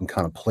that you can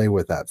kind of play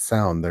with that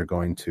sound, they're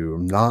going to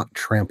not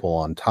trample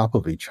on top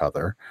of each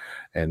other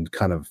and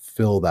kind of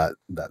fill that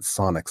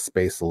sonic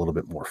space a little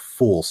bit more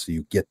full. So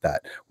you get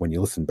that when you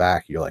listen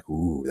back, you're like,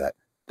 ooh,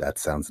 that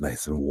sounds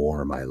nice and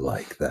warm. I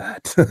like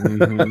that.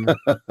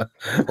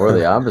 Mm-hmm. Or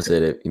the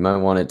opposite. You might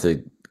want it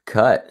to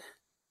cut.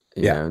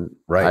 You know?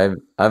 Right.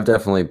 I've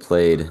definitely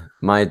played.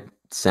 My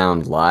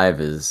sound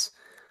live is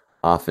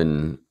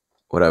often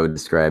what I would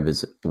describe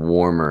as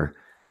warmer,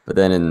 but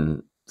then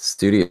in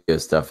studio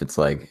stuff, it's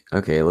like,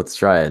 okay, let's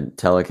try a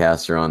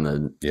Telecaster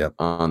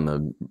on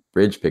the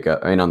bridge pickup.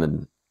 I mean, on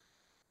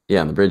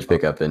the bridge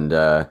pickup, and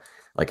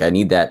like I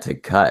need that to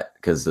cut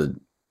because it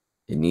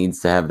needs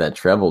to have that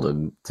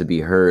treble to be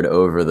heard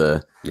over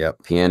the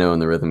piano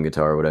and the rhythm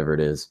guitar or whatever it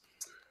is.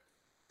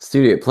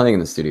 Playing in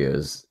the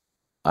studios,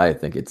 I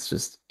think it's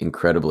just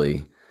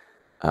incredibly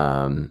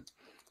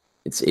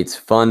it's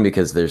fun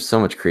because there's so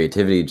much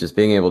creativity. Just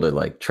being able to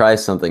like try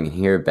something and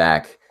hear it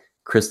back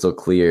crystal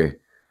clear.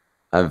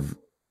 I've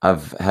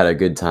had a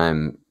good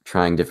time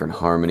trying different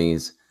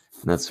harmonies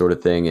and that sort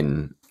of thing,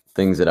 and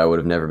things that I would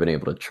have never been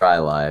able to try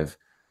live.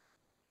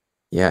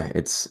 Yeah,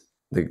 it's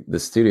the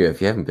studio.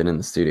 If you haven't been in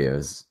the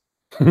studios,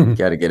 you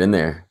got to get in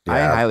there.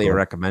 I highly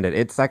recommend it.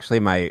 It's actually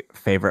my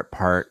favorite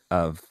part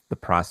of the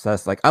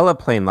process. Like, I love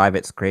playing live.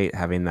 It's great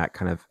having that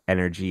kind of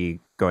energy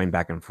going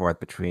back and forth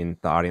between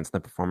the audience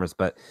and the performers.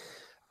 But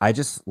I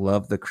just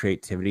love the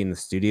creativity in the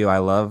studio. I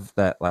love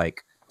that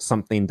like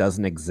something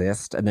doesn't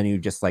exist and then you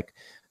just like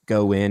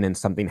go in and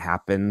something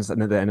happens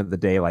and at the end of the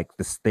day like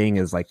this thing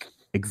is like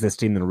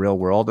existing in the real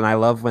world. And I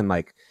love when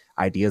like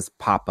ideas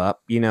pop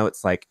up, you know,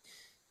 it's like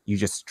you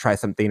just try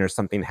something or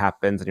something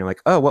happens and you're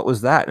like, oh, what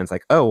was that? And it's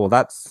like, oh, well,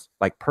 that's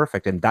like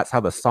perfect. And that's how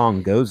the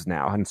song goes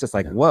now. And it's just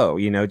like, whoa,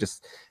 you know,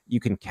 just you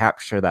can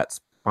capture that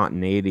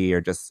spontaneity or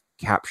just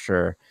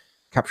capture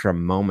a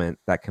moment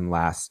that can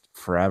last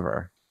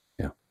forever.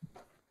 Yeah.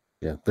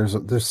 Yeah.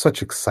 There's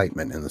such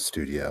excitement in the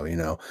studio, you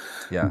know,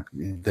 Yeah.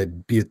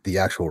 that be it the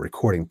actual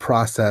recording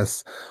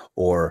process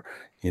or,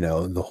 you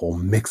know, the whole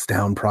mix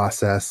down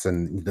process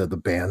and the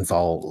band's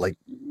all like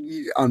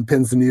on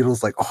pins and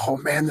needles, like, oh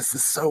man, this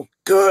is so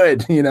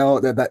good. You know,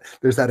 that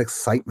there's that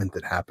excitement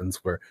that happens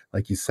where,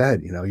 like you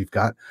said, you know, you've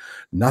got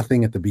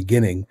nothing at the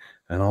beginning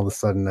and all of a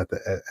sudden at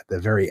the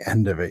very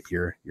end of it,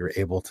 you're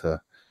able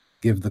to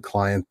give the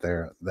client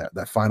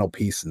that final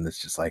piece. And it's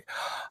just like,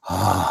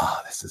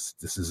 this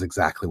is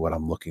exactly what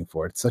I'm looking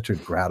for. It's such a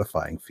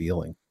gratifying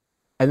feeling.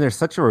 And there's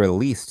such a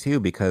release too,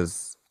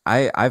 because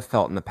I've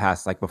felt in the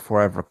past, like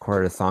before I've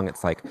recorded a song,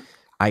 it's like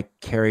I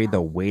carry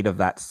the weight of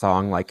that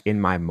song like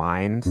in my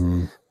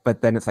mind.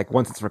 But then it's like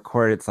once it's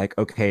recorded, it's like,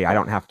 okay, I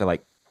don't have to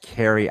like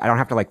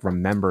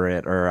remember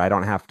it or I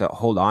don't have to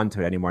hold on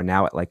to it anymore.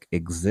 Now it like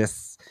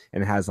exists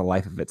and has a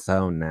life of its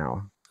own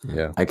now.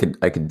 Yeah. I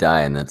could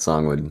die and that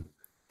song would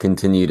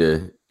continue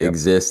to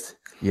exist.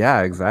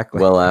 Yeah,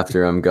 exactly. Well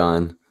after I'm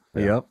gone.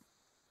 Yep.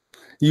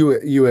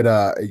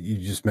 You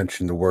just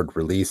mentioned the word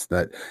release.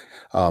 That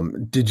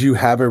did you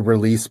have a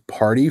release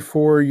party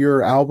for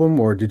your album,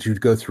 or did you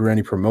go through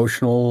any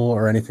promotional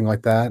or anything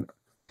like that?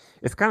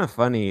 It's kind of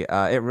funny.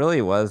 It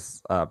really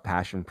was a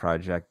passion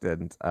project,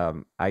 and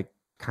I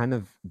kind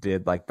of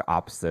did like the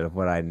opposite of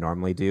what I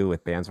normally do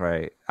with bands,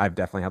 where I've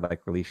definitely had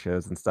like release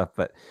shows and stuff,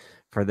 but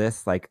for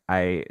this, like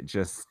I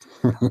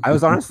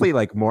was honestly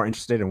like more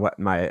interested in what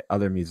my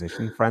other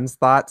musician friends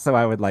thought. So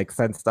I would like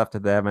send stuff to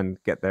them and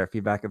get their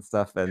feedback and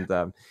stuff.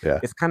 And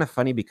it's kind of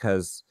funny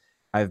because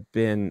I've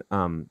been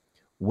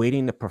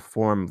waiting to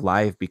perform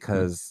live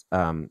because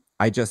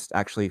I just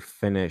actually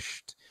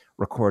finished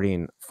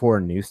recording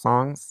 4 new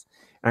songs.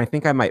 And I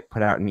think I might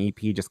put out an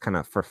EP just kind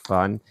of for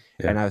fun.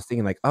 Yeah. And I was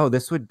thinking like, oh,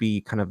 this would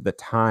be kind of the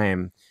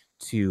time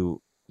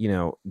to, you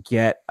know,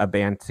 get a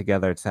band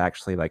together to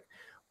actually like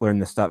learn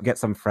the stuff, get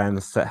some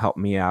friends to help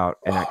me out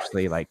and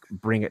actually like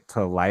bring it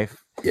to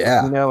life,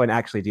 you know, and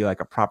actually do like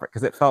a proper,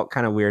 because it felt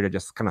kind of weird to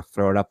just kind of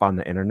throw it up on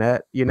the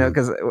internet, you know,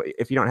 because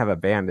if you don't have a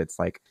band, it's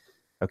like,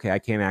 okay, I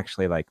can't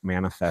actually like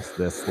manifest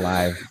this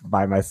live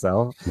by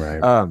myself.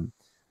 Right.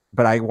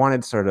 But I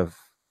wanted sort of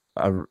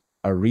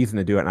a reason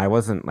to do it. And I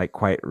wasn't like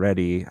quite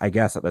ready, I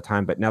guess, at the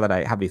time. But now that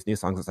I have these new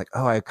songs, it's like,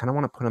 oh, I kind of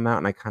want to put them out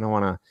and I kind of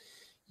want to,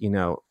 you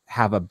know,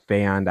 have a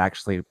band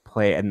actually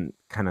play and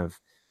kind of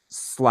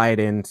slide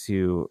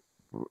into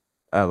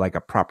like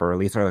a proper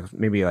release or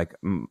maybe like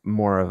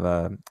more of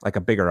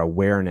a bigger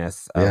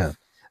awareness of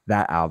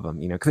that album,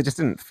 you know, because it just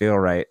didn't feel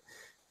right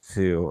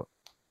to.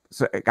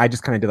 So I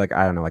just kind of did like,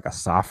 I don't know, like a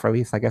soft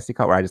release, I guess you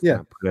call it, where I just kind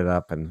of put it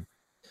up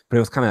but it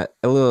was kind of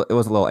it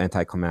was a little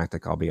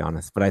anticlimactic, I'll be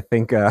honest. But I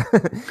think,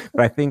 but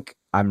I think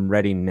I'm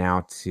ready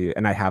now to,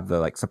 and I have the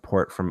like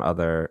support from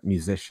other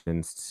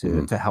musicians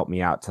to help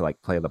me out to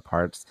like play the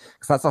parts,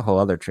 because that's a whole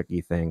other tricky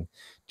thing,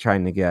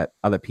 trying to get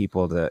other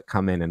people to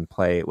come in and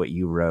play what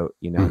you wrote,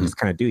 you know, just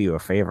kind of do you a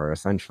favor,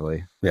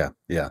 essentially. Yeah.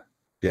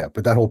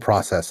 But that whole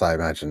process, I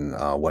imagine,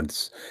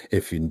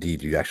 if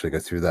indeed you actually go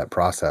through that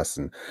process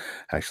and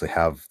actually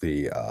have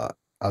the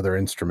other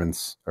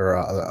instruments or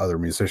other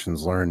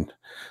musicians learn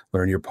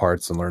your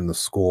parts and learn the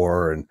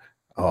score, and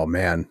oh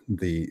man,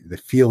 the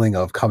feeling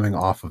of coming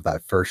off of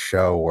that first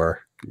show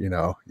where, you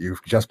know,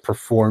 you've just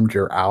performed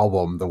your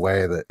album the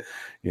way that,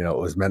 you know, it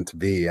was meant to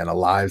be in a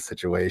live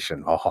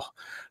situation. Oh,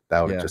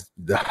 that would just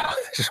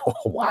oh,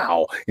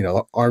 wow, you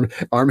know,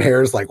 arm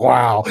hairs like,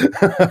 wow.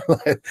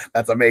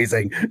 That's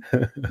amazing.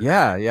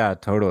 yeah,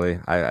 totally.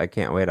 I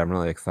can't wait. I'm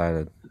really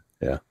excited.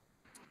 Yeah.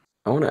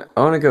 I want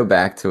to go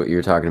back to what you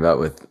were talking about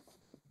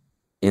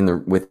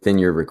within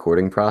your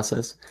recording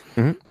process.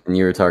 And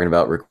you were talking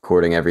about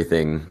recording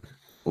everything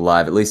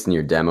live, at least in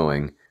your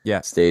demoing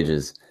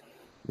stages.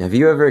 Have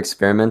you ever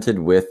experimented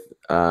with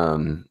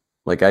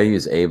like I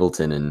use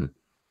Ableton, and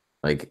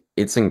like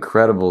it's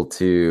incredible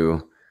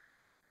to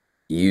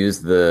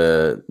use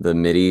the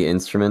MIDI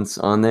instruments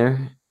on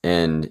there,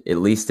 and at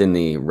least in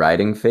the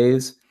writing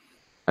phase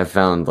I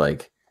found,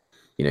 like,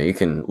 you know, you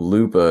can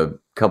loop a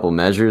couple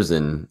measures,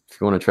 and if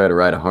you want to try to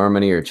write a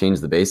harmony or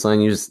change the bass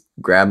line, you just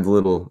grab the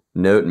little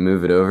note and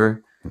move it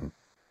over.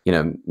 You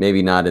know,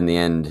 maybe not in the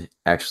end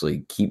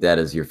actually keep that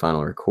as your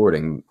final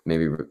recording,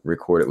 maybe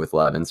record it with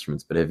live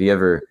instruments. But have you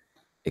ever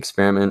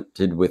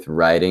experimented with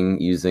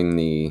writing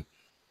using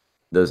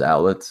those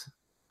outlets?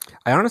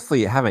 I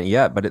honestly haven't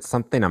yet, but it's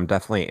something I'm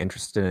definitely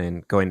interested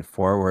in going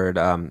forward.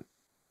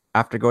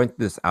 After going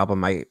through this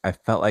album, I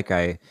felt like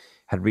I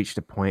had reached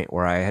a point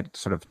where I had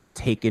sort of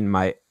taken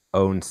my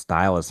own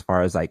style as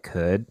far as I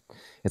could.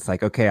 It's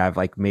like, okay, I've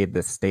like made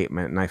this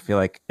statement, and I feel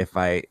like if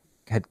I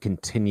had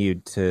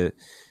continued to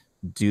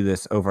do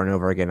this over and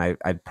over again,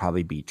 I'd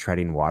probably be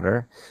treading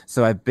water.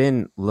 So I've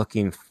been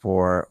looking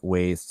for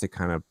ways to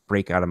kind of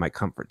break out of my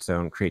comfort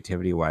zone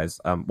creativity wise.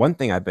 One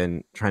thing I've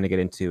been trying to get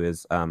into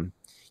is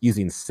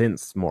using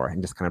synths more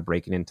and just kind of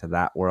breaking into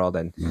that world.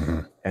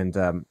 And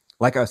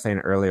like I was saying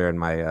earlier in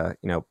my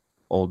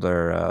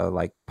older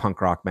like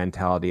punk rock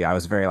mentality, I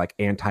was very like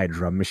anti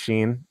drum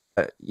machine.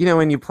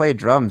 When you play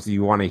drums,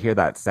 you want to hear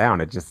that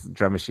sound. It just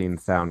drum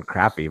machines sound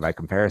crappy by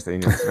comparison.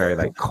 It's very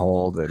like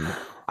cold and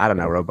I don't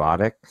know,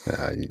 robotic.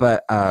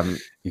 But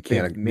you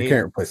can't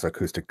replace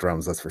acoustic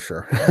drums, that's for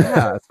sure.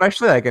 Yeah,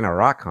 especially like in a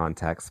rock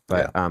context.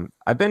 But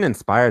I've been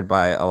inspired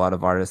by a lot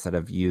of artists that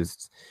have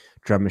used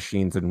drum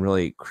machines in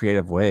really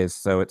creative ways.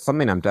 So it's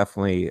something I'm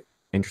definitely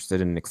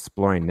interested in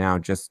exploring now,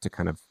 just to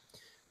kind of,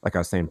 like I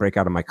was saying, break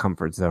out of my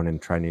comfort zone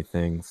and try new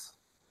things.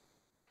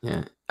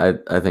 Yeah,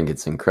 I think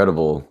it's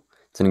incredible.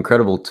 It's an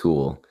incredible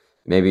tool.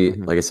 Maybe,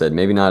 like I said,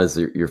 maybe not as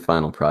your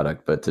final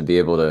product, but to be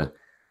able to,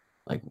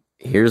 like,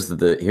 here's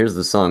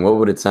the song. What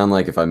would it sound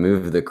like if I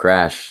moved the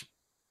crash,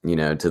 to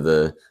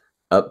the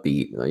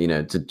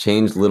upbeat, to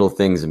change little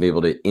things and be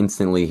able to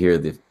instantly hear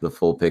the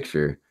full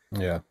picture.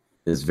 Yeah.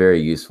 Is very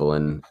useful.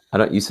 And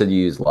you said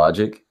you use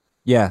Logic?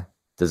 Yeah.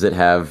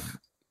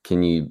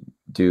 Can you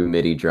do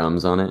MIDI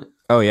drums on it?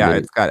 Oh yeah,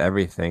 it's got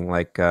everything.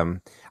 Like I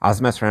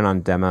was messing around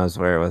on demos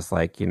where it was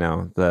like,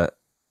 the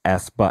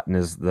S button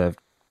is the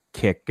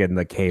kick and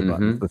the K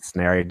button is the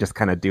snare. You're just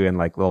kind of doing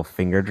like little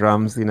finger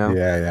drums,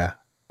 Yeah.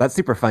 That's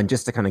super fun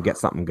just to kind of get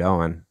something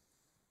going.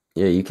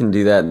 Yeah, you can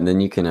do that, and then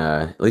you can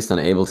at least on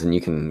Ableton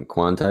you can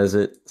quantize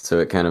it so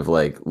it kind of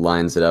like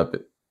lines it up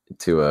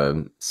to a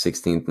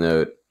 16th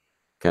note,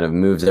 kind of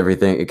moves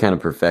everything. It kind of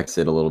perfects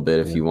it a little bit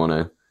if you want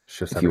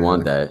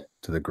that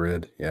to the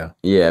grid. Yeah,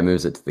 it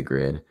moves it to the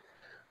grid.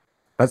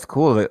 That's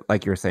cool that,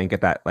 like you were saying, get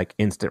that like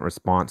instant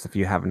response. If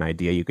you have an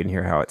idea, you can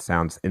hear how it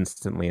sounds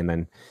instantly and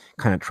then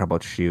kind of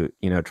troubleshoot,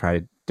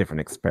 try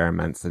different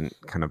experiments and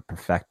kind of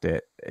perfect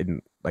it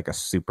in like a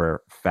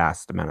super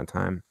fast amount of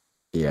time.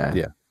 Yeah.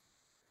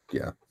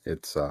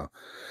 It's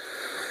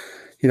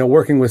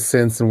working with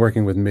synths and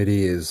working with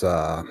MIDI is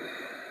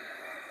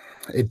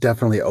it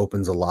definitely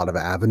opens a lot of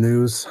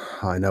avenues.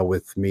 I know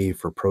with me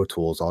for Pro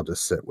Tools, I'll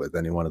just sit with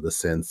any one of the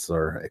synths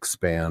or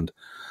expand.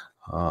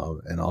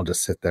 And I'll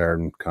just sit there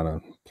and kind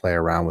of play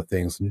around with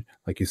things. And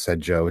like you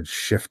said, Joe,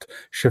 shift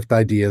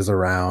ideas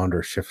around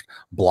or shift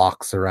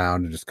blocks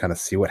around and just kind of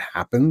see what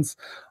happens.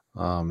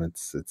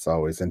 It's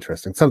always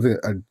interesting. Something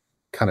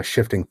kind of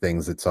shifting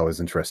things. It's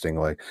always interesting,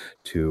 like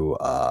to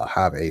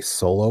have a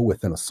solo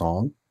within a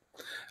song.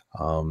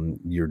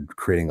 You're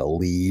creating a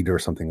lead or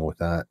something with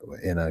that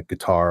in a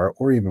guitar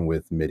or even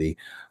with MIDI,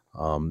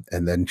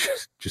 and then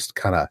just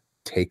kind of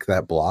take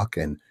that block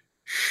and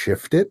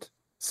shift it.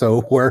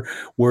 So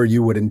where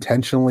you would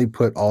intentionally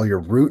put all your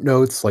root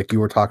notes, like you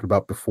were talking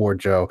about before,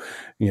 Joe,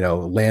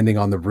 landing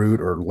on the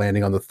root or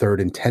landing on the third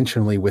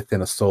intentionally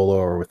within a solo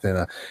or within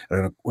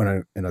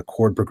a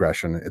chord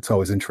progression. It's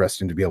always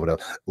interesting to be able to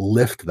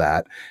lift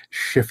that,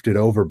 shift it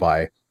over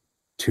by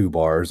 2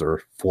 bars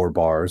or 4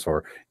 bars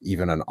or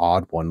even an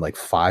odd one like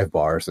 5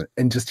 bars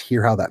and just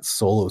hear how that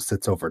solo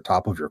sits over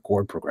top of your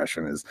chord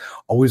progression is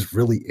always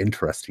really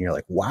interesting. You're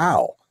like,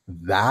 wow,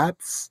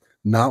 that's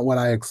not what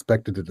I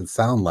expected it to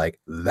sound like.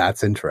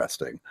 That's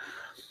interesting.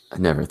 I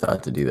never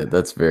thought to do that.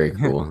 That's very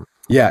cool.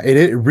 Yeah,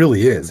 it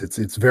really is.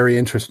 It's very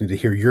interesting to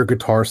hear your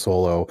guitar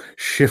solo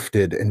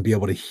shifted and be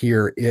able to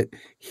hear it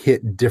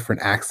hit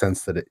different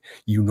accents that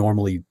you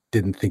normally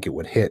didn't think it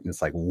would hit. And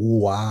it's like,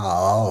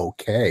 wow,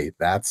 okay,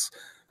 that's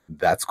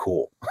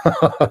cool.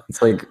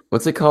 It's like,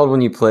 what's it called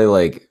when you play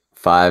like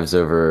 5s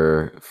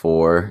over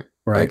 4?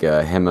 Right. Like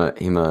a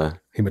hematola?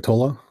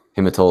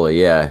 Hematola,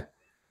 yeah.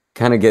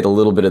 Kind of get a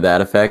little bit of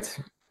that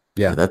effect.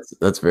 Yeah.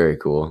 That's very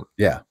cool.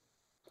 Yeah.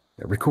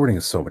 Recording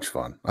is so much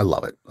fun. I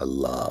love it.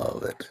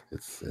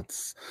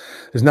 It's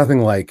there's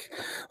nothing like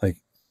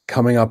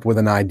coming up with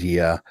an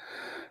idea.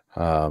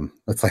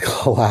 It's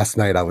like last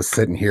night I was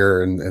sitting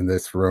here in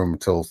this room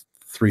till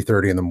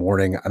 3:30 in the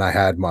morning, and I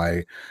had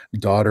my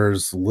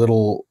daughter's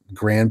little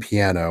grand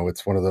piano.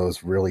 It's one of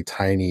those really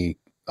tiny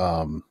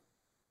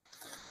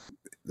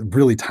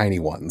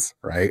ones,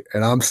 right?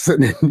 And I'm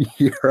sitting in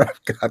here,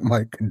 I've got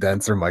my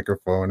condenser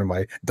microphone and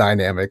my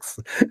dynamics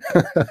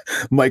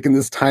mic in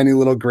this tiny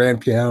little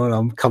grand piano, and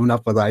I'm coming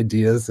up with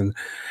ideas and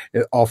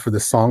all for the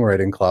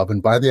songwriting club.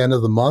 And by the end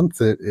of the month,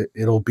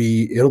 it'll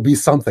be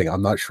something.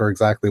 I'm not sure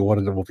exactly what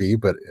it will be,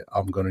 but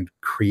I'm going to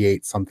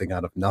create something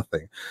out of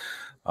nothing.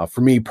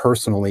 For me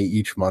personally,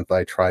 each month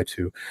I try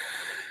to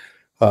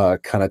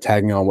kind of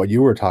tagging on what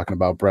you were talking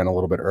about, Brent, a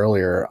little bit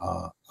earlier.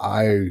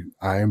 I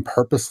am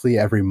purposely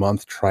every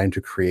month trying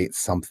to create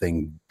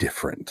something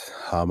different.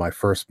 My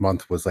first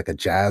month was like a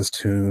jazz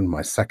tune.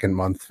 My second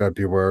month,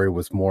 February,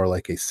 was more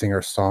like a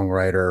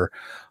singer-songwriter,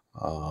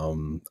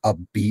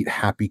 upbeat,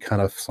 happy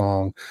kind of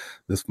song.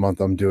 This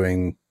month I'm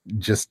doing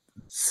just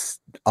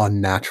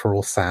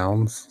unnatural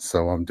sounds.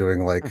 So I'm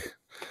doing like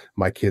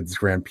my kids'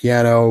 grand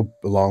piano,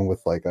 along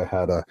with like I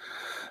had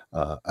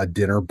a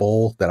dinner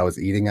bowl that I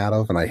was eating out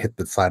of, and I hit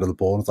the side of the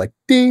bowl, and it's like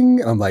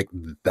ding. I'm like,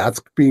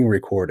 that's being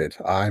recorded.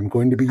 I'm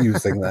going to be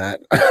using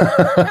that.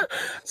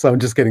 So I'm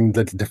just getting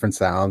the different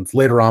sounds.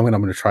 Later on,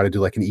 I'm going to try to do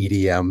like an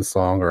EDM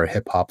song or a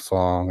hip hop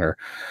song, or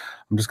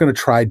I'm just going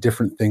to try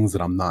different things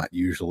that I'm not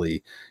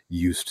usually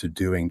used to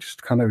doing,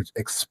 just kind of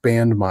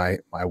expand my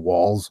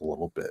walls a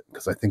little bit,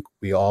 because I think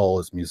we all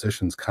as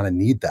musicians kind of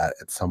need that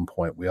at some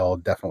point. We all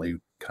definitely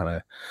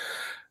kind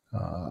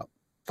of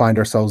find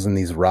ourselves in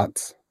these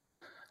ruts,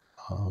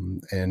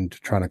 and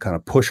trying to kind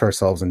of push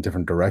ourselves in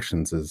different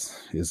directions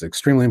is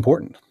extremely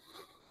important.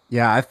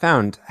 Yeah, I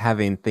found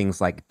having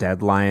things like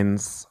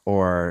deadlines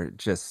or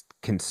just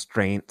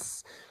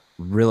constraints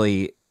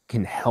really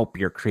can help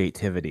your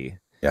creativity.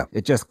 Yeah.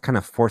 It just kind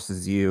of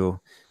forces you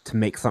to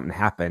make something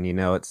happen.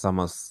 It's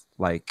almost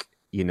like,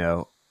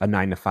 a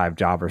 9 to 5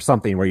 job or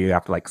something where you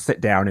have to like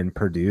sit down and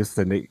produce,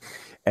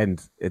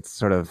 and it's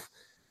sort of,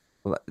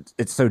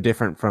 it's so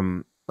different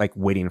from like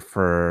waiting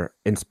for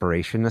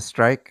inspiration to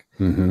strike.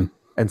 Mm-hmm.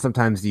 And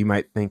sometimes you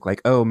might think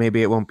like, oh,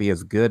 maybe it won't be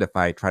as good if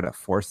I try to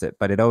force it,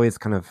 but it always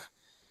kind of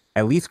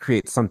at least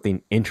creates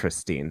something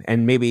interesting.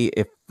 And maybe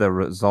if the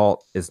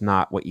result is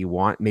not what you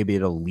want, maybe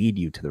it'll lead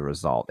you to the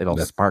result. It'll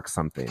spark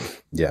something.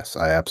 Yes,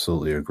 I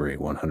absolutely agree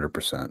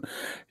 100%.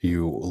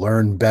 You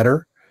learn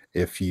better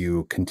if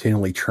you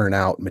continually churn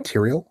out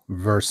material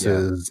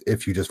versus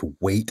if you just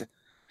wait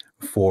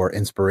for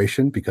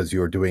inspiration, because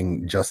you are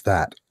doing just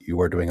that. You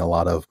are doing a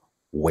lot of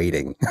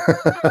waiting.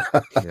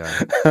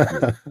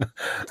 Yeah.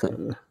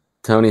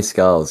 Tony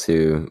Skulls,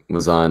 who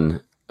was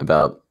on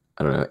about,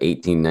 I don't know,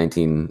 18,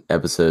 19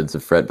 episodes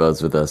of Fret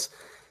Buzz with us,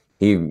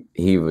 he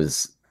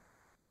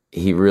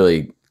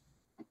really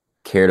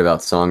cared about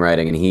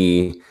songwriting, and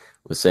he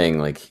was saying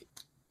like,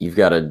 you've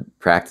got to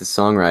practice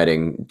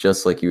songwriting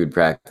just like you would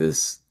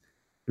practice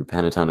your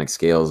pentatonic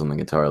scales on the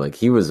guitar. Like,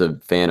 he was a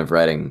fan of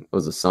writing, what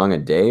was a song a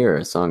day or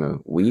a song a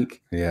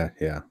week? Yeah.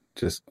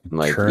 Just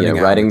like, churning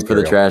out writing material for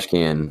the trash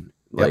can.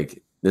 Yep.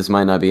 Like, this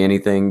might not be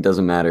anything,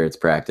 doesn't matter, it's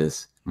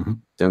practice. Mm-hmm.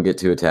 Don't get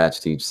too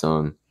attached to each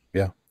song.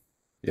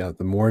 Yeah,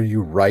 the more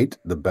you write,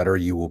 the better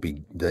you will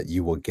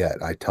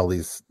get. I tell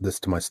this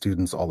to my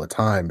students all the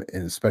time,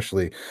 and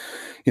especially,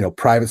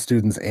 private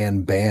students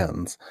and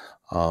bands.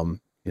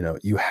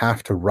 You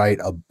have to write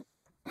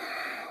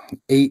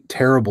 8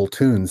 terrible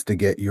tunes to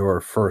get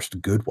your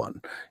first good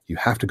one. You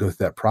have to go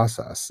through that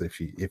process. If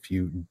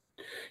you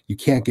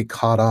can't get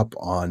caught up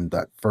on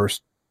that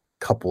first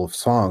couple of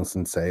songs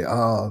and say,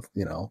 oh,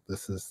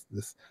 this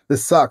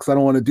sucks, I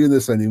don't want to do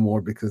this anymore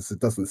because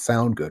it doesn't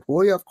sound good.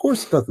 Well, yeah, of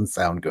course it doesn't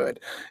sound good.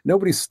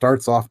 Nobody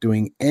starts off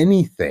doing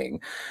anything,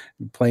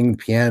 playing the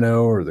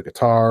piano or the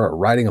guitar or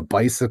riding a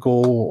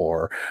bicycle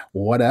or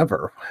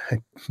whatever,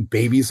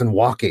 babies and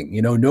walking.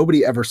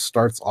 Nobody ever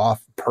starts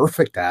off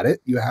perfect at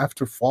it. You have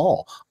to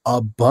fall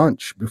a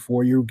bunch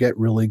before you get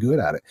really good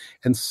at it.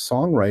 And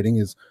songwriting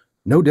is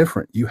no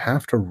different. You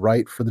have to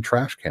write for the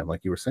trash can,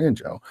 like you were saying,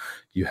 Joe.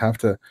 You have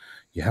to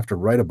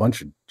write a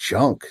bunch of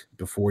junk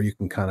before you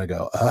can kind of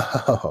go,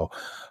 oh,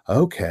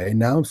 okay,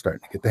 now I'm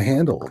starting to get the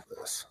handle of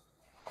this.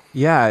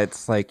 Yeah,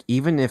 it's like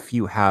even if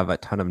you have a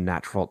ton of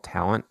natural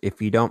talent,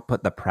 if you don't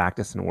put the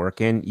practice and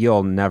work in,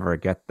 you'll never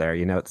get there.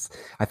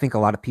 I think a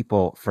lot of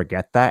people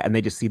forget that, and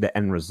they just see the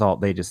end result.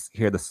 They just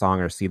hear the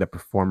song or see the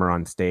performer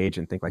on stage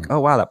and think like,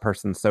 oh, wow, that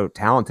person's so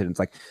talented. And it's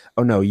like,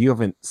 oh, no, you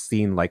haven't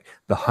seen like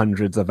the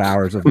hundreds of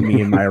hours of me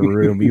in my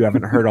room. You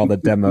haven't heard all the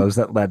demos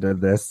that led to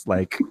this.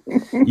 Like,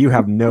 you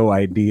have no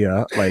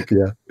idea like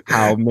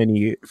how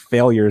many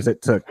failures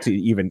it took to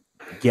even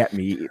get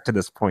me to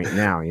this point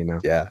now.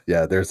 Yeah,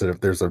 there's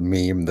a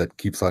meme that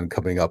keeps on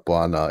coming up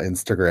on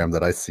Instagram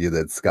that I see,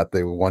 that's got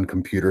the one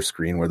computer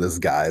screen where this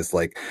guy's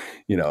like,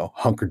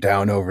 hunkered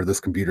down over this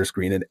computer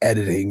screen and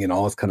editing and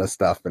all this kind of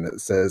stuff, and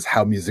it says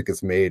how music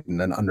is made, and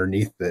then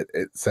underneath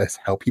it says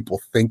how people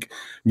think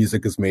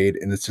music is made,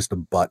 and it's just a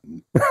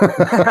button.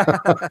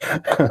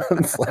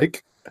 It's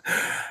like,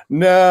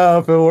 no,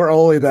 if it were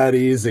only that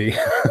easy.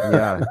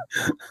 Yeah.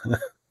 It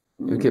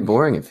would get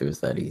boring if it was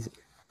that easy.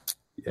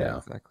 Yeah,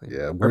 exactly.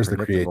 Yeah, where's the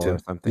creativity? Or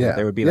something. Yeah,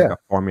 there would be like a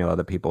formula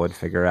that people would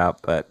figure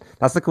out. But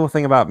that's the cool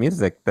thing about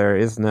music. There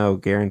is no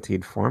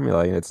guaranteed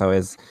formula. It's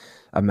always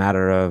a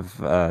matter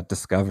of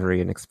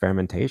discovery and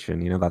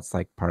experimentation. That's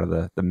like part of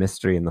the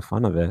mystery and the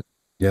fun of it.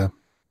 Yeah.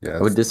 I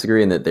would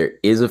disagree in that there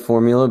is a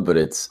formula, but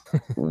it's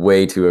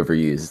way too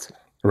overused.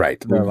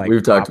 Right.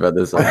 We've talked about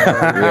this.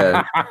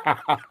 Yeah.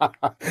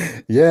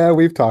 Yeah,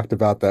 we've talked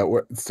about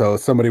that. So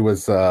somebody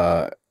was,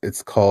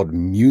 it's called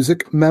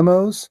Music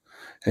Memos,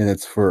 and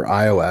it's for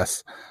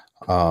iOS.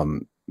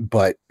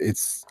 But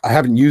I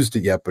haven't used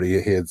it yet, but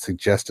he had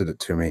suggested it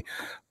to me.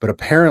 But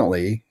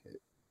apparently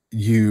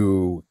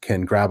you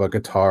can grab a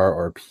guitar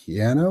or a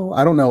piano.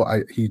 I don't know.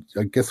 I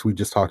guess we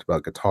just talked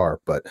about guitar,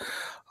 but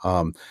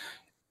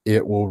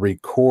it will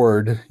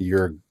record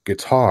your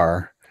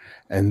guitar,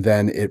 and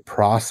then it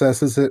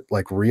processes it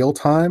like real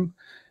time,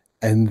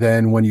 and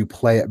then when you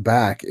play it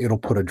back, it'll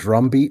put a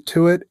drum beat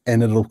to it,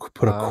 and it'll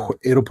put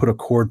it'll put a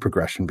chord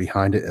progression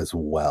behind it as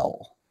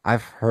well.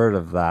 I've heard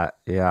of that.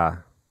 Yeah.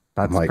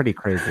 I'm That's like, pretty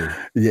crazy.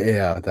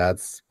 yeah,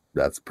 that's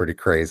pretty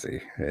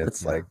crazy.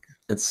 It's That's like,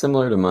 it's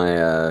similar to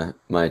my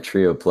my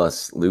Trio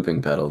Plus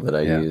looping pedal that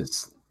I yeah,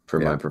 use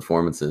for yeah, my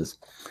performances.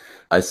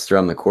 I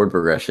strum the chord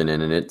progression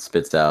in and it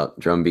spits out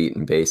drum beat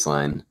and bass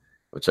line,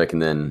 which I can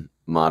then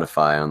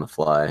modify on the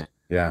fly.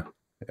 yeah,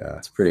 yeah,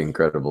 It's pretty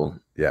incredible.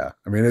 yeah.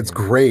 I mean, it's Yeah.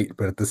 great,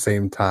 but at the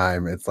same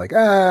time, it's like,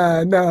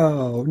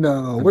 no,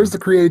 no. Where's the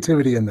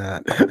creativity in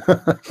that?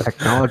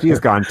 Technology has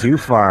gone too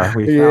far.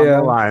 We found the Yeah.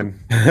 line.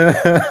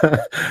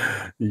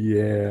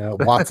 Yeah,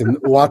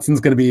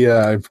 Watson's going to be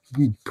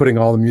putting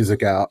all the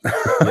music out.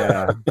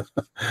 Yeah.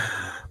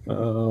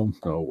 Oh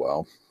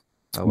well.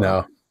 Oh,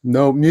 well.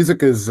 No,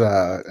 music is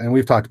and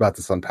we've talked about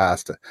this on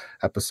past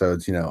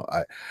episodes,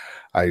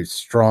 I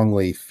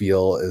strongly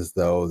feel as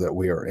though that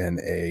we are in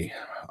a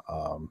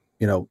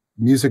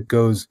music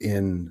goes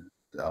in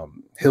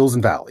hills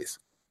and valleys.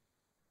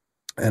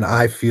 And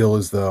I feel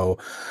as though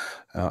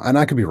and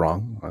I could be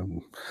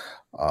wrong.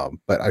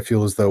 But I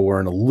feel as though we're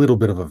in a little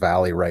bit of a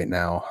valley right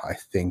now. I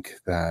think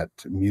that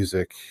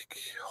music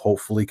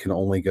hopefully can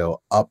only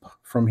go up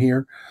from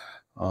here.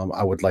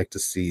 I would like to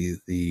see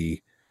the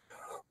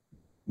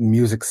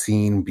music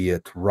scene, be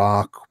it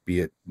rock,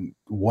 be it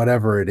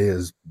whatever it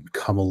is,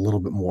 become a little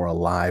bit more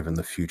alive in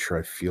the future.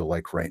 I feel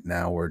like right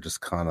now we're just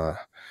kind of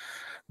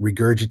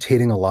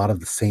regurgitating a lot of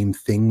the same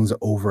things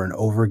over and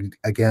over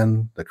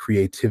again. The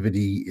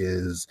creativity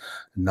is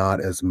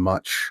not as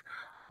much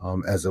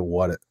as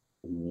what it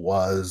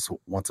was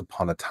once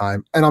upon a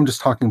time, and I'm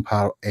just talking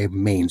about a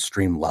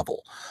mainstream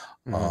level.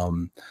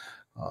 Mhm.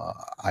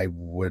 I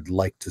would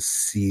like to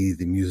see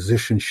the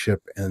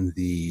musicianship and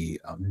the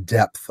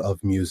depth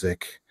of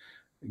music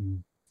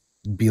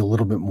be a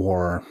little bit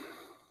more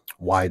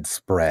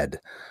widespread.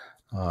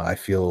 I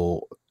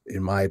feel,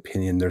 in my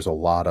opinion, there's a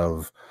lot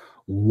of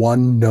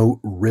one note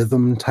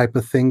rhythm type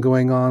of thing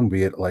going on,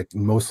 be it like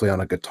mostly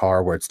on a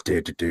guitar where it's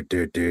it's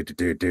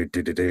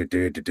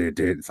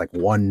like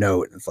one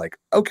note. It's like,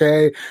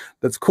 okay,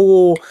 that's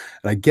cool,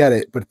 and I get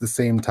it, but at the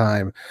same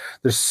time,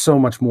 there's so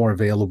much more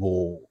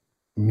available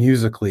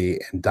musically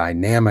and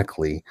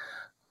dynamically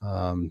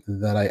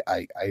that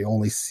I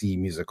only see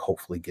music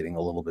hopefully getting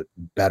a little bit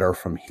better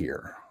from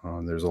here.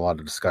 There's a lot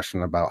of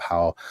discussion about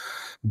how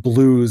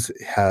blues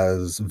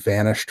has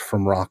vanished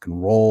from rock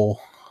and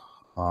roll.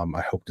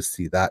 I hope to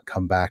see that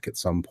come back at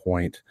some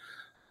point.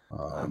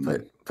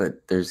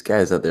 But there's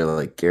guys out there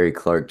like Gary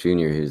Clark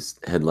Jr. who's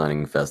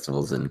headlining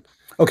festivals and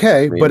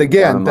Okay, but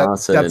again,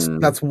 Bonamassa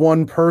and that's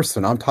one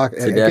person. I'm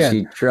talking again.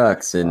 Tedeschi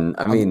Trucks, and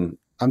I mean,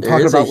 I'm there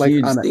talking is about a like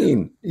huge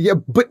scene. yeah,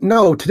 but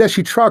no,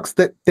 Tedeschi Trucks,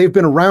 that they've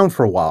been around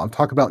for a while. I'm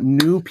talking about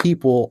new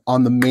people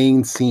on the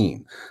main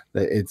scene.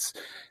 That it's,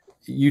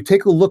 you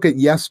take a look at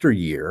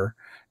yesteryear,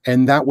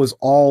 and that was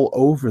all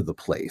over the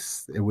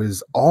place. It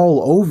was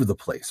all over the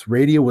place.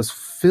 Radio was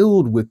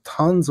filled with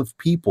tons of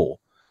people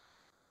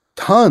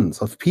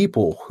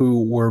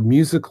who were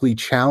musically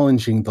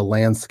challenging the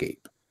landscape.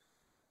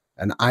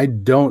 And I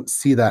don't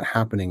see that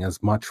happening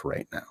as much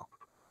right now.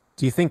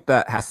 Do you think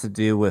that has to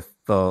do with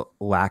the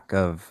lack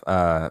of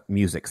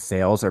music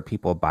sales or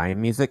people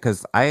buying music?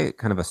 Because I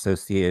kind of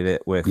associate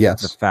it with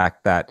Yes. the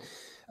fact that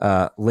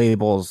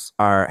labels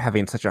are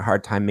having such a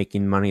hard time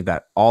making money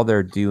that all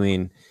they're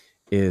doing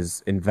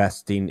is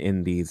investing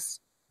in these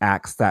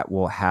acts that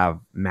will have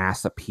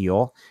mass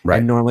appeal. Right.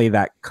 And normally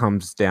that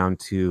comes down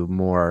to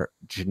more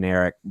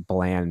generic,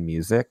 bland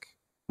music.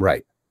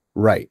 Right.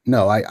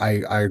 No,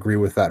 I agree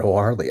with that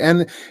wholeheartedly.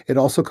 And it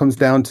also comes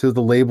down to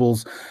the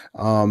labels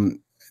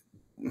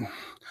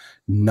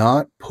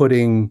not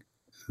putting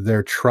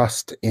their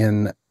trust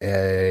in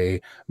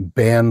a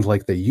band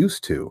like they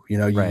used to.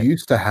 You Right.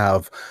 used to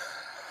have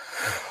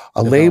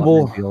a Development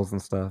label deals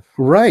and stuff.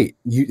 Right.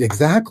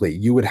 Exactly.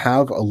 You would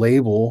have a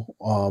label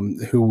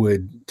who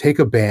would take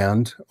a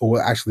band, or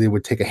actually they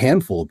would take a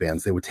handful of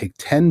bands. They would take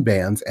 10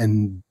 bands,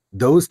 and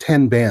those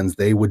 10 bands,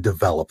 they would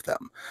develop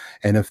them.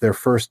 And if their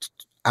first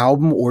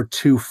album or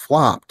two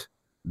flopped,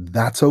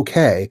 that's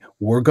okay.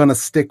 We're going to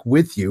stick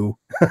with you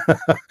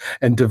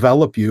and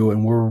develop you,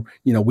 and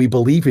we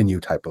believe in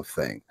you type of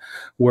thing.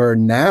 Where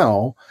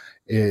now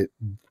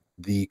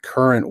the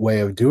current way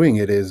of doing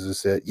it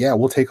is that, yeah,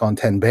 we'll take on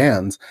 10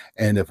 bands,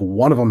 and if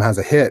one of them has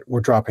a hit, we're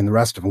dropping the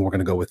rest of them. We're going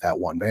to go with that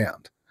one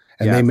band.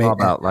 And Yeah, they it's may all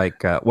about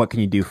like, what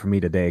can you do for me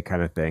today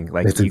kind of thing.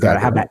 Like It's you got to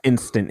exactly have right. that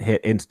instant hit,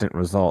 instant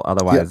result.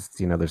 Otherwise,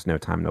 there's no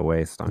time to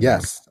waste on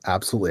Yes,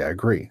 absolutely. I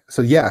agree.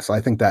 So yes,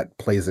 I think that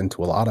plays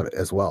into a lot of it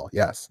as well.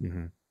 Yes.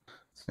 Mm-hmm.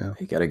 Yeah.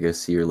 You got to go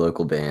see your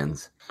local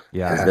bands.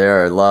 Yeah. 'Cause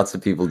there are lots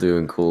of people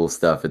doing cool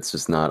stuff. It's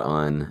just not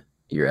on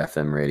your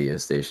FM radio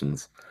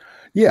stations.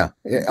 Yeah.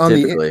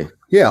 Typically.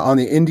 On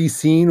the indie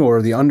scene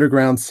or the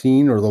underground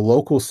scene or the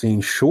local scene,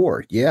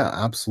 sure. Yeah,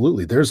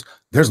 absolutely. There's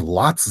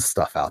lots of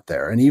stuff out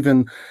there. And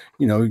even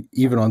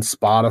on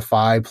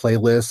Spotify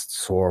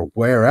playlists or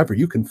wherever,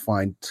 you can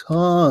find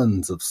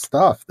tons of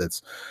stuff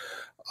that's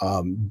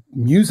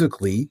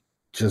musically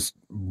just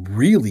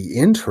really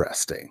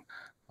interesting.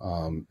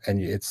 And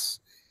it's,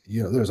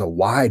 there's a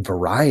wide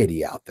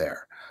variety out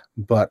there,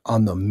 but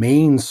on the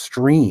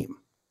mainstream,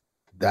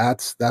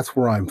 that's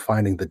where I'm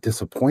finding the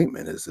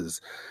disappointment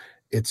is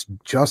it's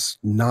just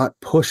not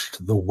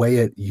pushed the way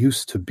it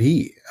used to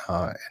be.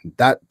 And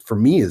that for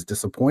me is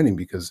disappointing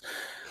because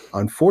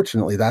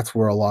unfortunately that's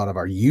where a lot of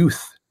our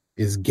youth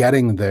is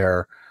getting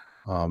their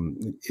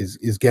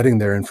is getting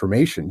their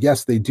information.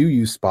 Yes, they do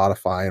use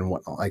Spotify and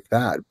whatnot like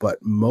that, but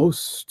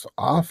most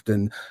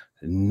often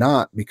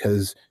not,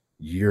 because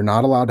you're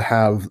not allowed to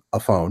have a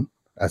phone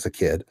as a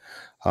kid.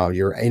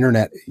 Your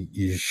internet,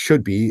 you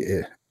should be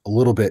a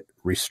little bit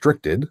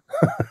restricted.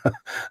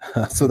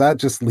 So that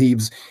just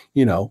leaves,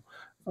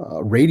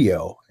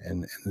 radio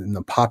and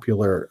the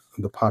popular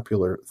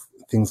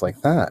things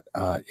like that.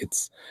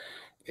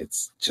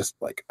 It's just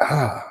like,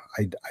 I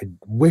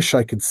wish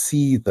I could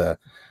see the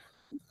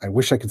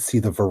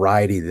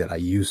variety that I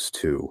used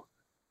to,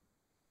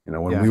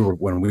 when Yeah.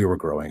 we were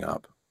growing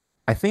up.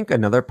 I think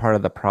another part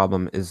of the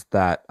problem is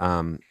that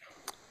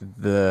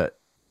the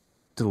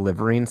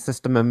delivering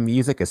system of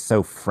music is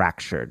so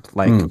fractured.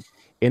 Like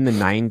in the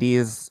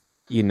 90s,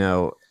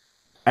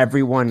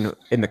 everyone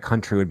in the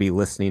country would be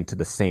listening to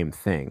the same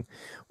thing.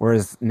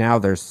 Whereas now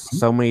there's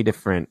so many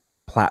different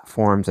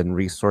platforms and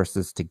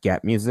resources to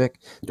get music.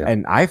 Yeah.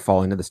 And I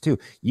fall into this too.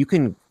 You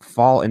can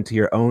fall into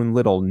your own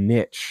little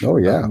niche Oh,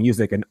 yeah. of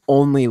music and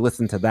only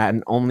listen to that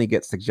and only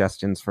get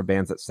suggestions for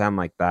bands that sound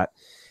like that.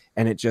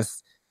 And it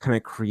just kind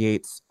of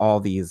creates all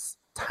these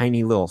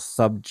tiny little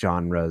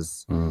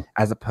subgenres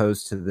as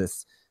opposed to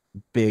this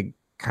big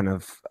kind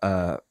of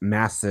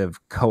massive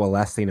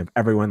coalescing of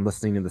everyone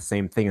listening to the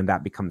same thing, and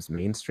that becomes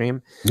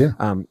mainstream. Yeah.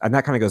 And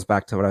that kind of goes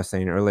back to what I was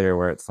saying earlier,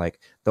 where it's like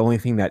the only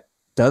thing that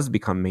does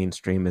become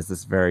mainstream is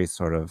this very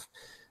sort of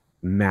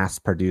mass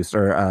produced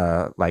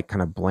or like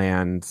kind of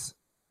bland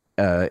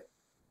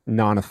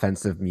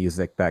non-offensive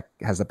music that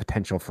has a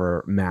potential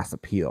for mass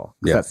appeal.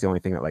 Yeah. That's the only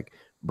thing that like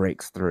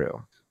breaks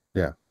through.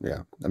 Yeah.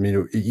 I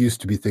mean, it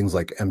used to be things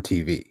like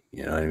MTV,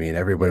 you know what I mean?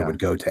 Everybody would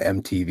go to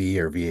MTV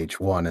or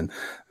VH1, and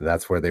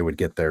that's where they would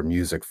get their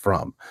music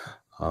from.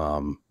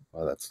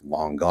 Well, that's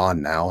long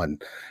gone now,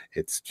 and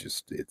it's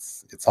just,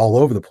 it's all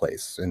over the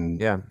place. And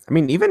yeah, I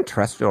mean, even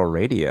terrestrial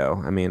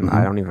radio. I mean,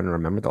 I don't even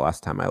remember the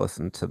last time I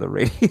listened to the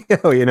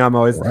radio. I'm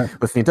always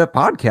listening to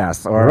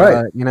podcasts or,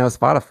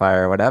 Spotify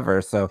or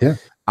whatever. So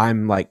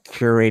I'm like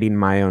curating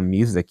my own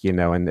music,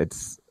 and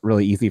it's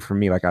really easy for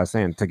me, like I was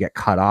saying, to get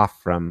cut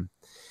off from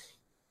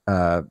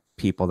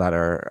people that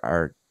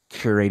are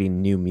curating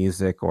new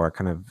music or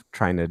kind of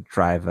trying to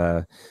drive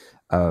a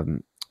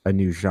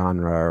new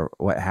genre or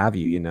what have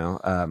you.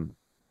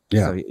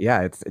 So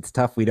it's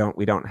tough. We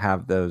don't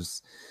have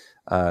those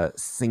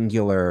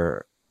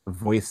singular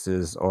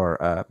voices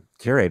or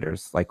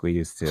curators like we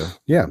used to.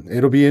 Yeah,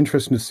 it'll be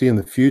interesting to see in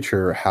the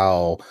future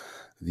how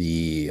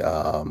the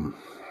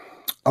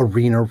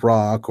arena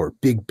rock or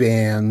big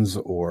bands,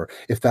 or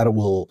if that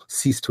will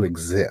cease to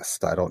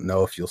exist. I don't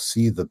know if you'll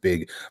see the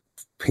big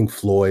Pink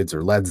Floyds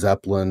or Led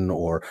Zeppelin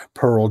or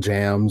Pearl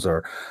Jams,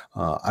 or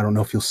I don't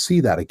know if you'll see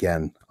that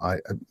again.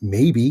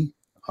 Maybe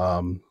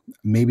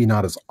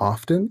not as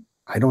often.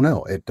 I don't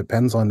know. It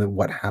depends on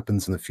what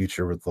happens in the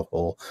future with the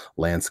whole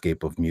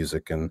landscape of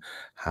music and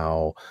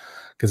how,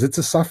 because it's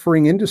a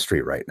suffering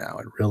industry right now.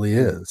 It really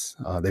is.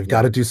 They've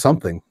got to do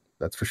something.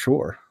 That's for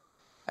sure.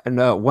 And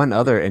one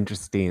other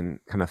interesting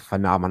kind of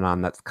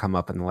phenomenon that's come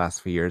up in the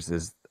last few years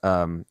is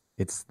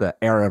it's the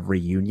era of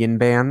reunion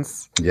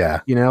bands. Yeah.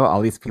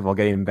 All these people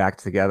getting back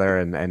together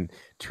and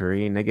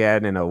touring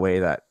again in a way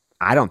that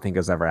I don't think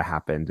has ever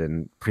happened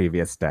in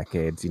previous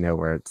decades,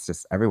 where it's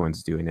just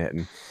everyone's doing it.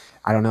 And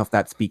I don't know if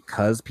that's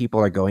because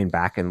people are going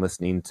back and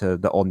listening to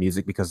the old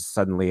music because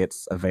suddenly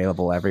it's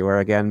available everywhere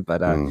again.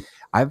 But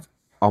I've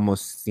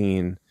almost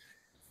seen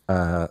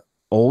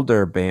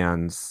older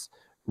bands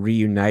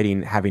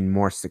reuniting, having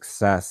more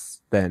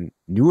success than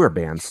newer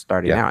bands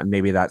starting out. And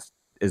maybe that's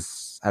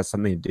has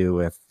something to do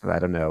with, I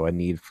don't know, a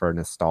need for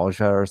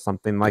nostalgia or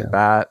something like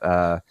that.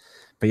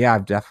 But yeah,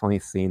 I've definitely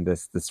seen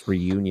this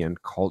reunion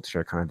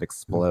culture kind of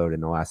explode in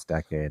the last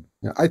decade.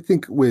 Yeah, I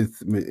think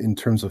in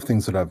terms of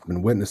things that I've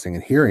been witnessing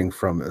and hearing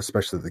from,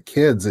 especially the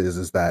kids,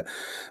 is that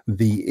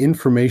the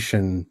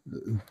information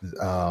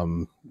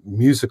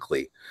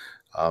musically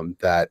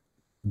that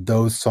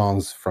those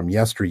songs from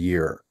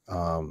yesteryear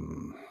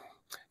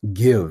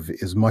give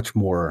is much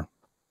more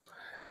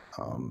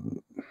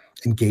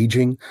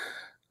engaging.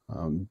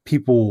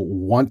 People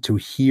want to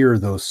hear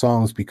those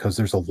songs because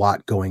there's a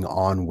lot going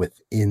on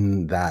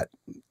within that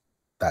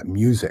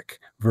music,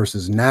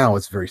 versus now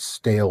it's very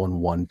stale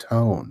in one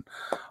tone.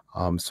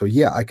 So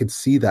yeah, I could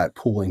see that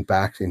pulling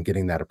back and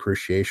getting that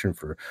appreciation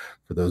for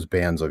those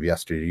bands of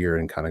yesteryear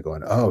and kind of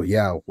going, oh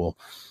yeah, well,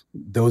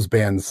 those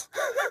bands,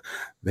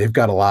 they've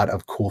got a lot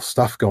of cool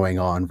stuff going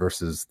on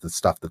versus the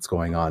stuff that's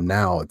going on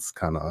now. It's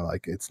kind of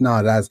like, it's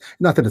not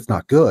that it's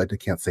not good. I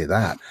can't say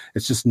that.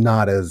 It's just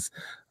not as,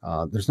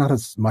 there's not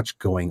as much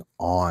going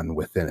on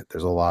within it.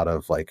 There's a lot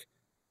of like,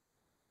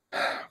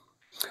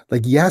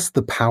 like, yes,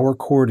 the power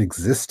chord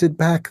existed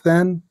back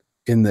then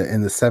in the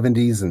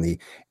 70s and the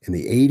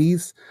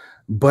 80s,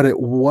 but it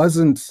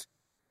wasn't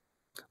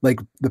like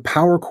the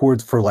power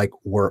chords for like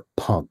were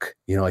punk,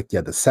 like,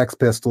 yeah, the Sex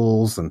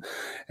Pistols and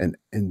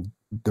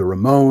the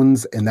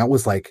Ramones, and that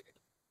was like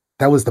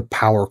that was the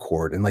power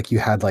chord. And like you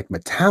had like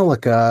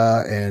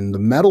Metallica and the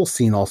metal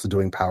scene also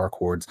doing power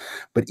chords,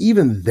 but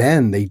even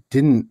then they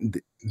didn't,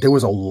 there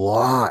was a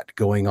lot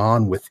going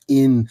on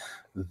within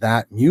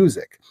that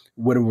music.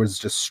 When it was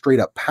just straight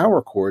up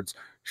power chords,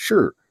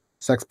 sure,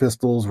 Sex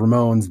Pistols,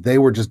 Ramones, they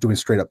were just doing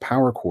straight up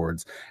power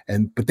chords,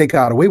 but they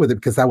got away with it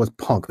because that was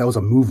punk. That was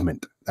a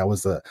movement. That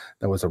was a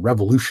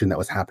revolution that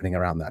was happening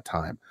around that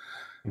time.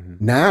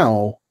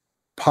 Now,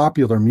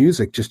 popular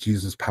music just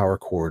uses power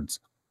chords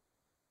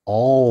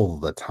all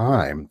the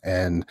time,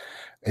 and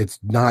it's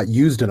not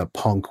used in a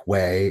punk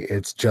way.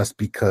 It's just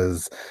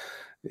because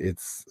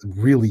it's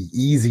really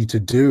easy to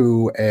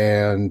do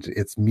and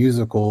it's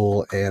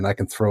musical, and I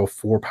can throw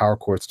 4 power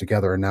chords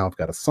together and now I've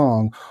got a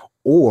song.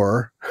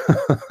 Or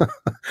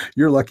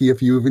you're lucky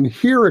if you even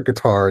hear a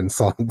guitar in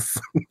songs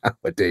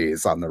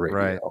nowadays on the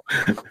radio.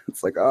 Right.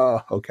 It's like,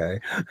 oh, okay.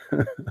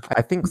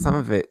 I think some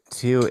of it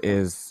too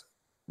is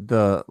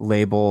the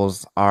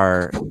labels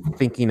are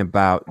thinking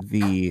about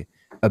the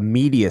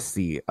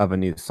immediacy of a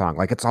new song.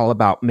 Like, it's all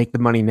about make the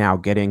money now,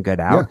 get in, get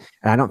out. Yeah.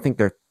 And I don't think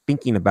they're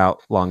thinking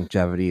about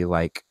longevity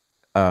like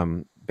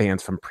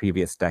bands from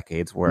previous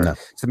decades were. No.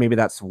 So maybe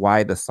that's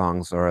why the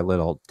songs are a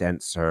little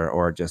denser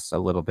or just a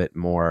little bit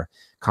more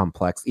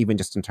complex, even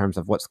just in terms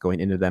of what's going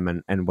into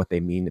them and what they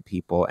mean to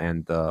people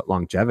and the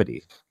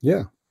longevity.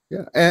 Yeah.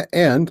 Yeah.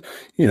 And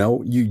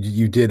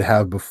you did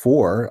have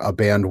before a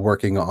band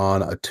working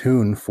on a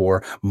tune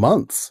for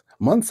months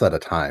at a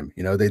time.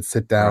 They'd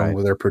sit down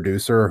with their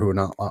producer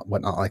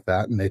whatnot like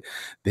that, and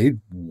they'd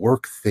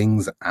work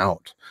things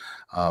out.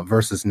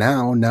 Versus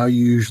now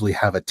you usually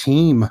have a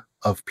team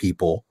of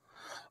people,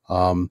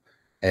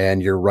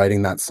 and you're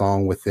writing that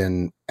song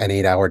within an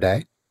 8-hour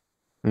day.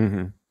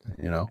 Mm-hmm.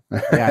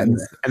 Yeah, and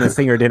the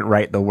singer didn't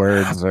write the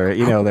words, or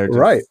they're just,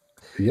 right.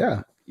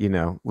 Yeah.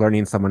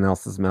 Learning someone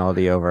else's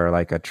melody over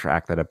like a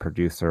track that a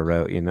producer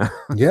wrote,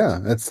 Yeah,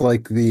 it's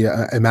like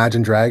the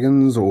Imagine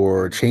Dragons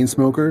or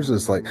Chainsmokers.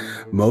 It's like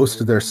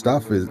most of their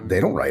stuff is they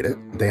don't write it.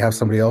 They have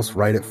somebody else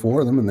write it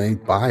for them, and they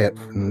buy it,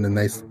 and then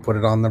they put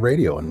it on the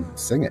radio and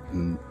sing it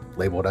and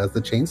label it as the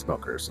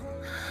Chainsmokers.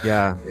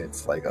 Yeah.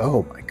 It's like,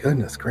 oh my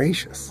goodness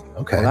gracious.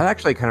 Okay. Well, that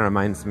actually kind of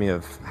reminds me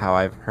of how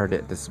I've heard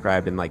it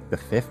described in like the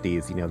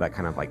 50s, that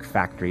kind of like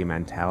factory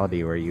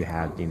mentality where you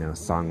had,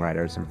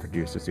 songwriters and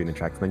producers doing the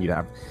tracks, and then you'd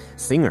have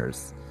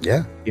singers.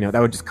 Yeah.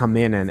 That would just come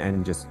in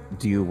and just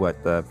do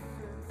what the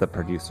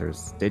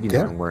producers did,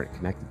 and weren't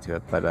connected to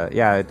it. But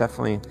it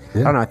definitely,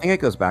 I don't know, I think it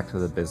goes back to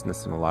the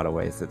business in a lot of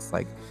ways. It's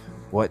like,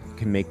 what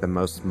can make the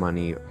most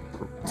money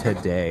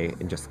today,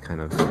 and just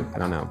kind of, I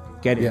don't know,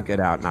 get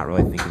out, not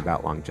really thinking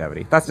about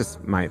longevity. That's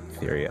just my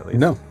theory, at least.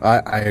 No,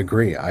 I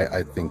agree.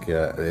 I think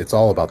it's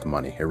all about the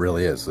money. It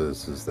really is.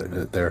 Is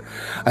that they're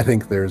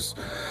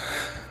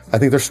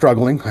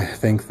struggling. I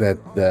think that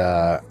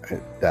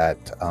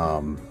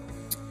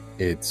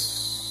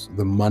it's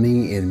the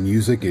money in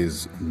music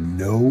is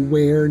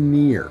nowhere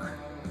near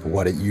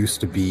what it used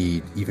to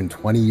be even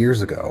 20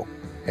 years ago.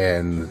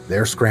 And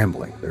they're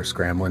scrambling. They're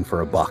scrambling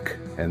for a buck.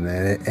 And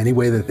then any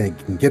way that they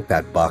can get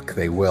that buck,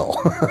 they will.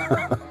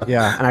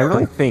 Yeah, and I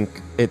really think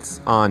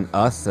it's on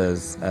us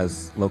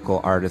as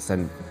local artists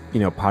and,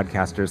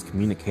 podcasters,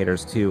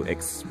 communicators, to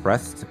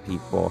express to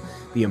people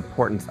the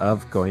importance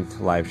of going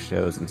to live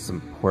shows and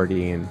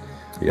supporting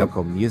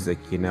local music.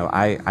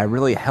 I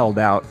really held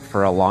out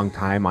for a long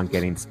time on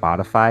getting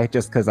Spotify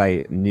just because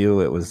I knew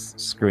it was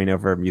screwing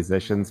over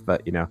musicians,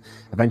 but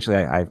eventually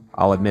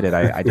I'll admit it,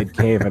 I did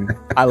cave, and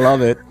I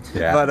love it.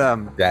 But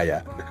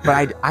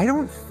but I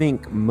don't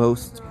think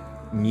most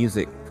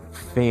music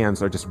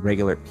fans or just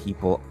regular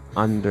people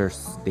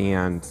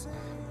understand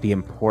the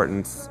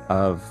importance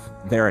of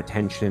their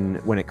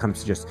attention when it comes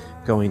to just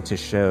going to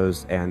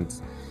shows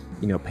and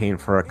paying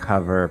for a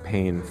cover,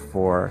 paying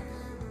for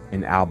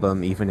an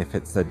album, even if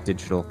it's a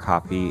digital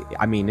copy.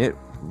 I mean, it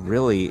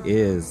really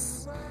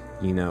is,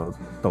 the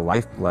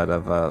lifeblood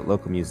of a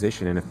local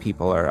musician. And if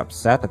people are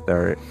upset that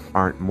there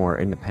aren't more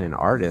independent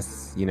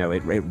artists,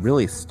 it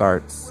really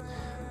starts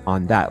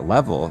on that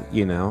level.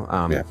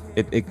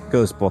 It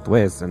goes both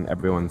ways, and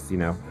everyone's,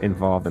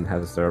 involved and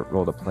has their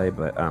role to play.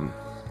 But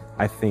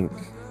I think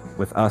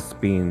with us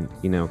being,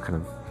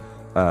 kind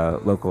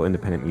of local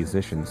independent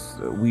musicians,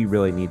 we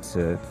really need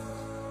to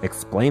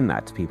explain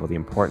that to people, the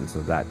importance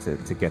of that,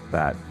 to get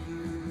that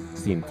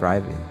scene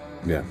thriving.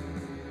 No,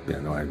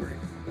 I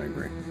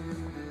agree.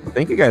 Well,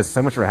 thank you guys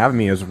so much for having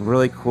me. It was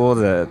really cool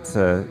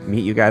to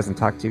meet you guys and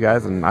talk to you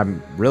guys, and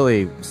I'm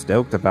really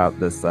stoked about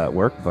this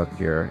workbook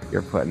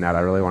you're putting out. I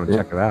really want to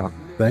check it out.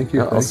 Thank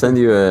you. I'll send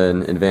you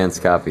an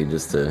advanced copy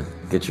just to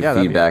get your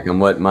feedback on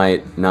what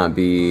might not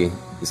be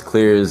as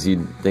clear as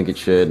you'd think it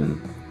should, and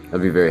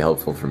that'd be very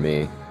helpful for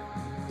me.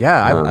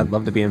 Yeah, I'd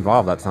love to be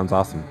involved. That sounds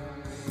awesome.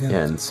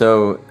 Yeah, and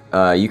so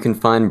you can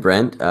find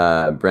Brent.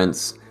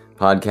 Brent's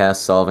podcast,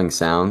 Solving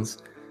Sounds.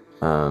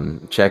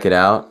 Check it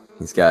out.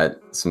 He's got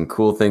some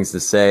cool things to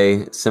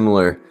say.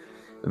 Similar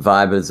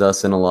vibe as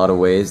us in a lot of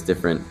ways.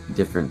 Different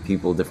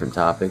people, different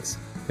topics.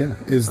 Yeah.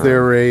 Is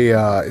there a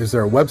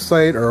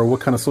website, or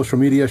what kind of social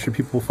media should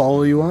people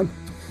follow you on?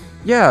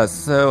 Yeah,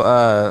 so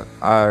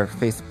our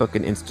Facebook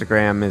and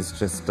Instagram is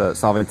just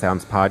Solving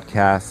Sounds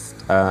Podcast.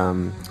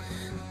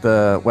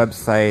 The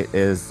website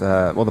is,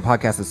 the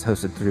podcast is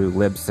hosted through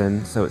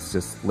Libsyn, so it's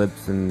just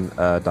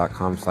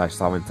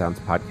libsyn.com/Solving Sounds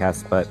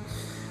Podcast. But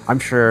I'm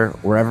sure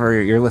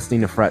wherever you're listening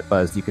to Fret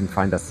Buzz, you can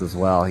find us as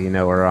well. You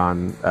know, we're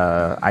on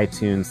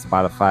iTunes,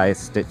 Spotify,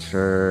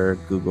 Stitcher,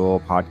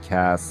 Google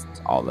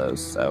Podcasts, all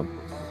those. So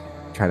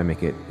try to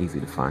make it easy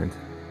to find.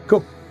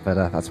 Cool.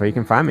 But that's where you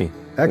can find me.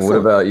 Excellent. What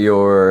about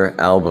your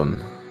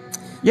album?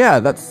 Yeah,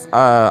 that's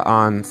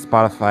on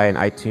Spotify and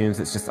iTunes.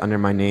 It's just under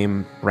my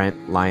name,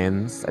 Brent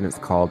Lyons, and it's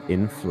called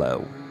In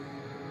Flow.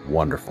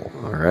 Wonderful.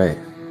 All right.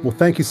 Well,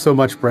 thank you so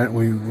much, Brent.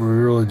 We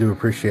really do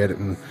appreciate it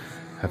and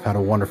have had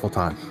a wonderful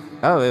time.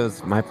 Oh, it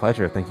was my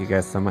pleasure. Thank you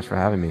guys so much for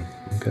having me.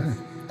 Okay.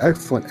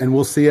 Excellent. And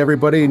we'll see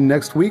everybody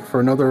next week for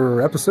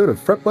another episode of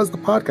Fret Buzz the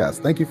Podcast.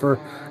 Thank you for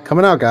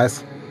coming out,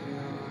 guys.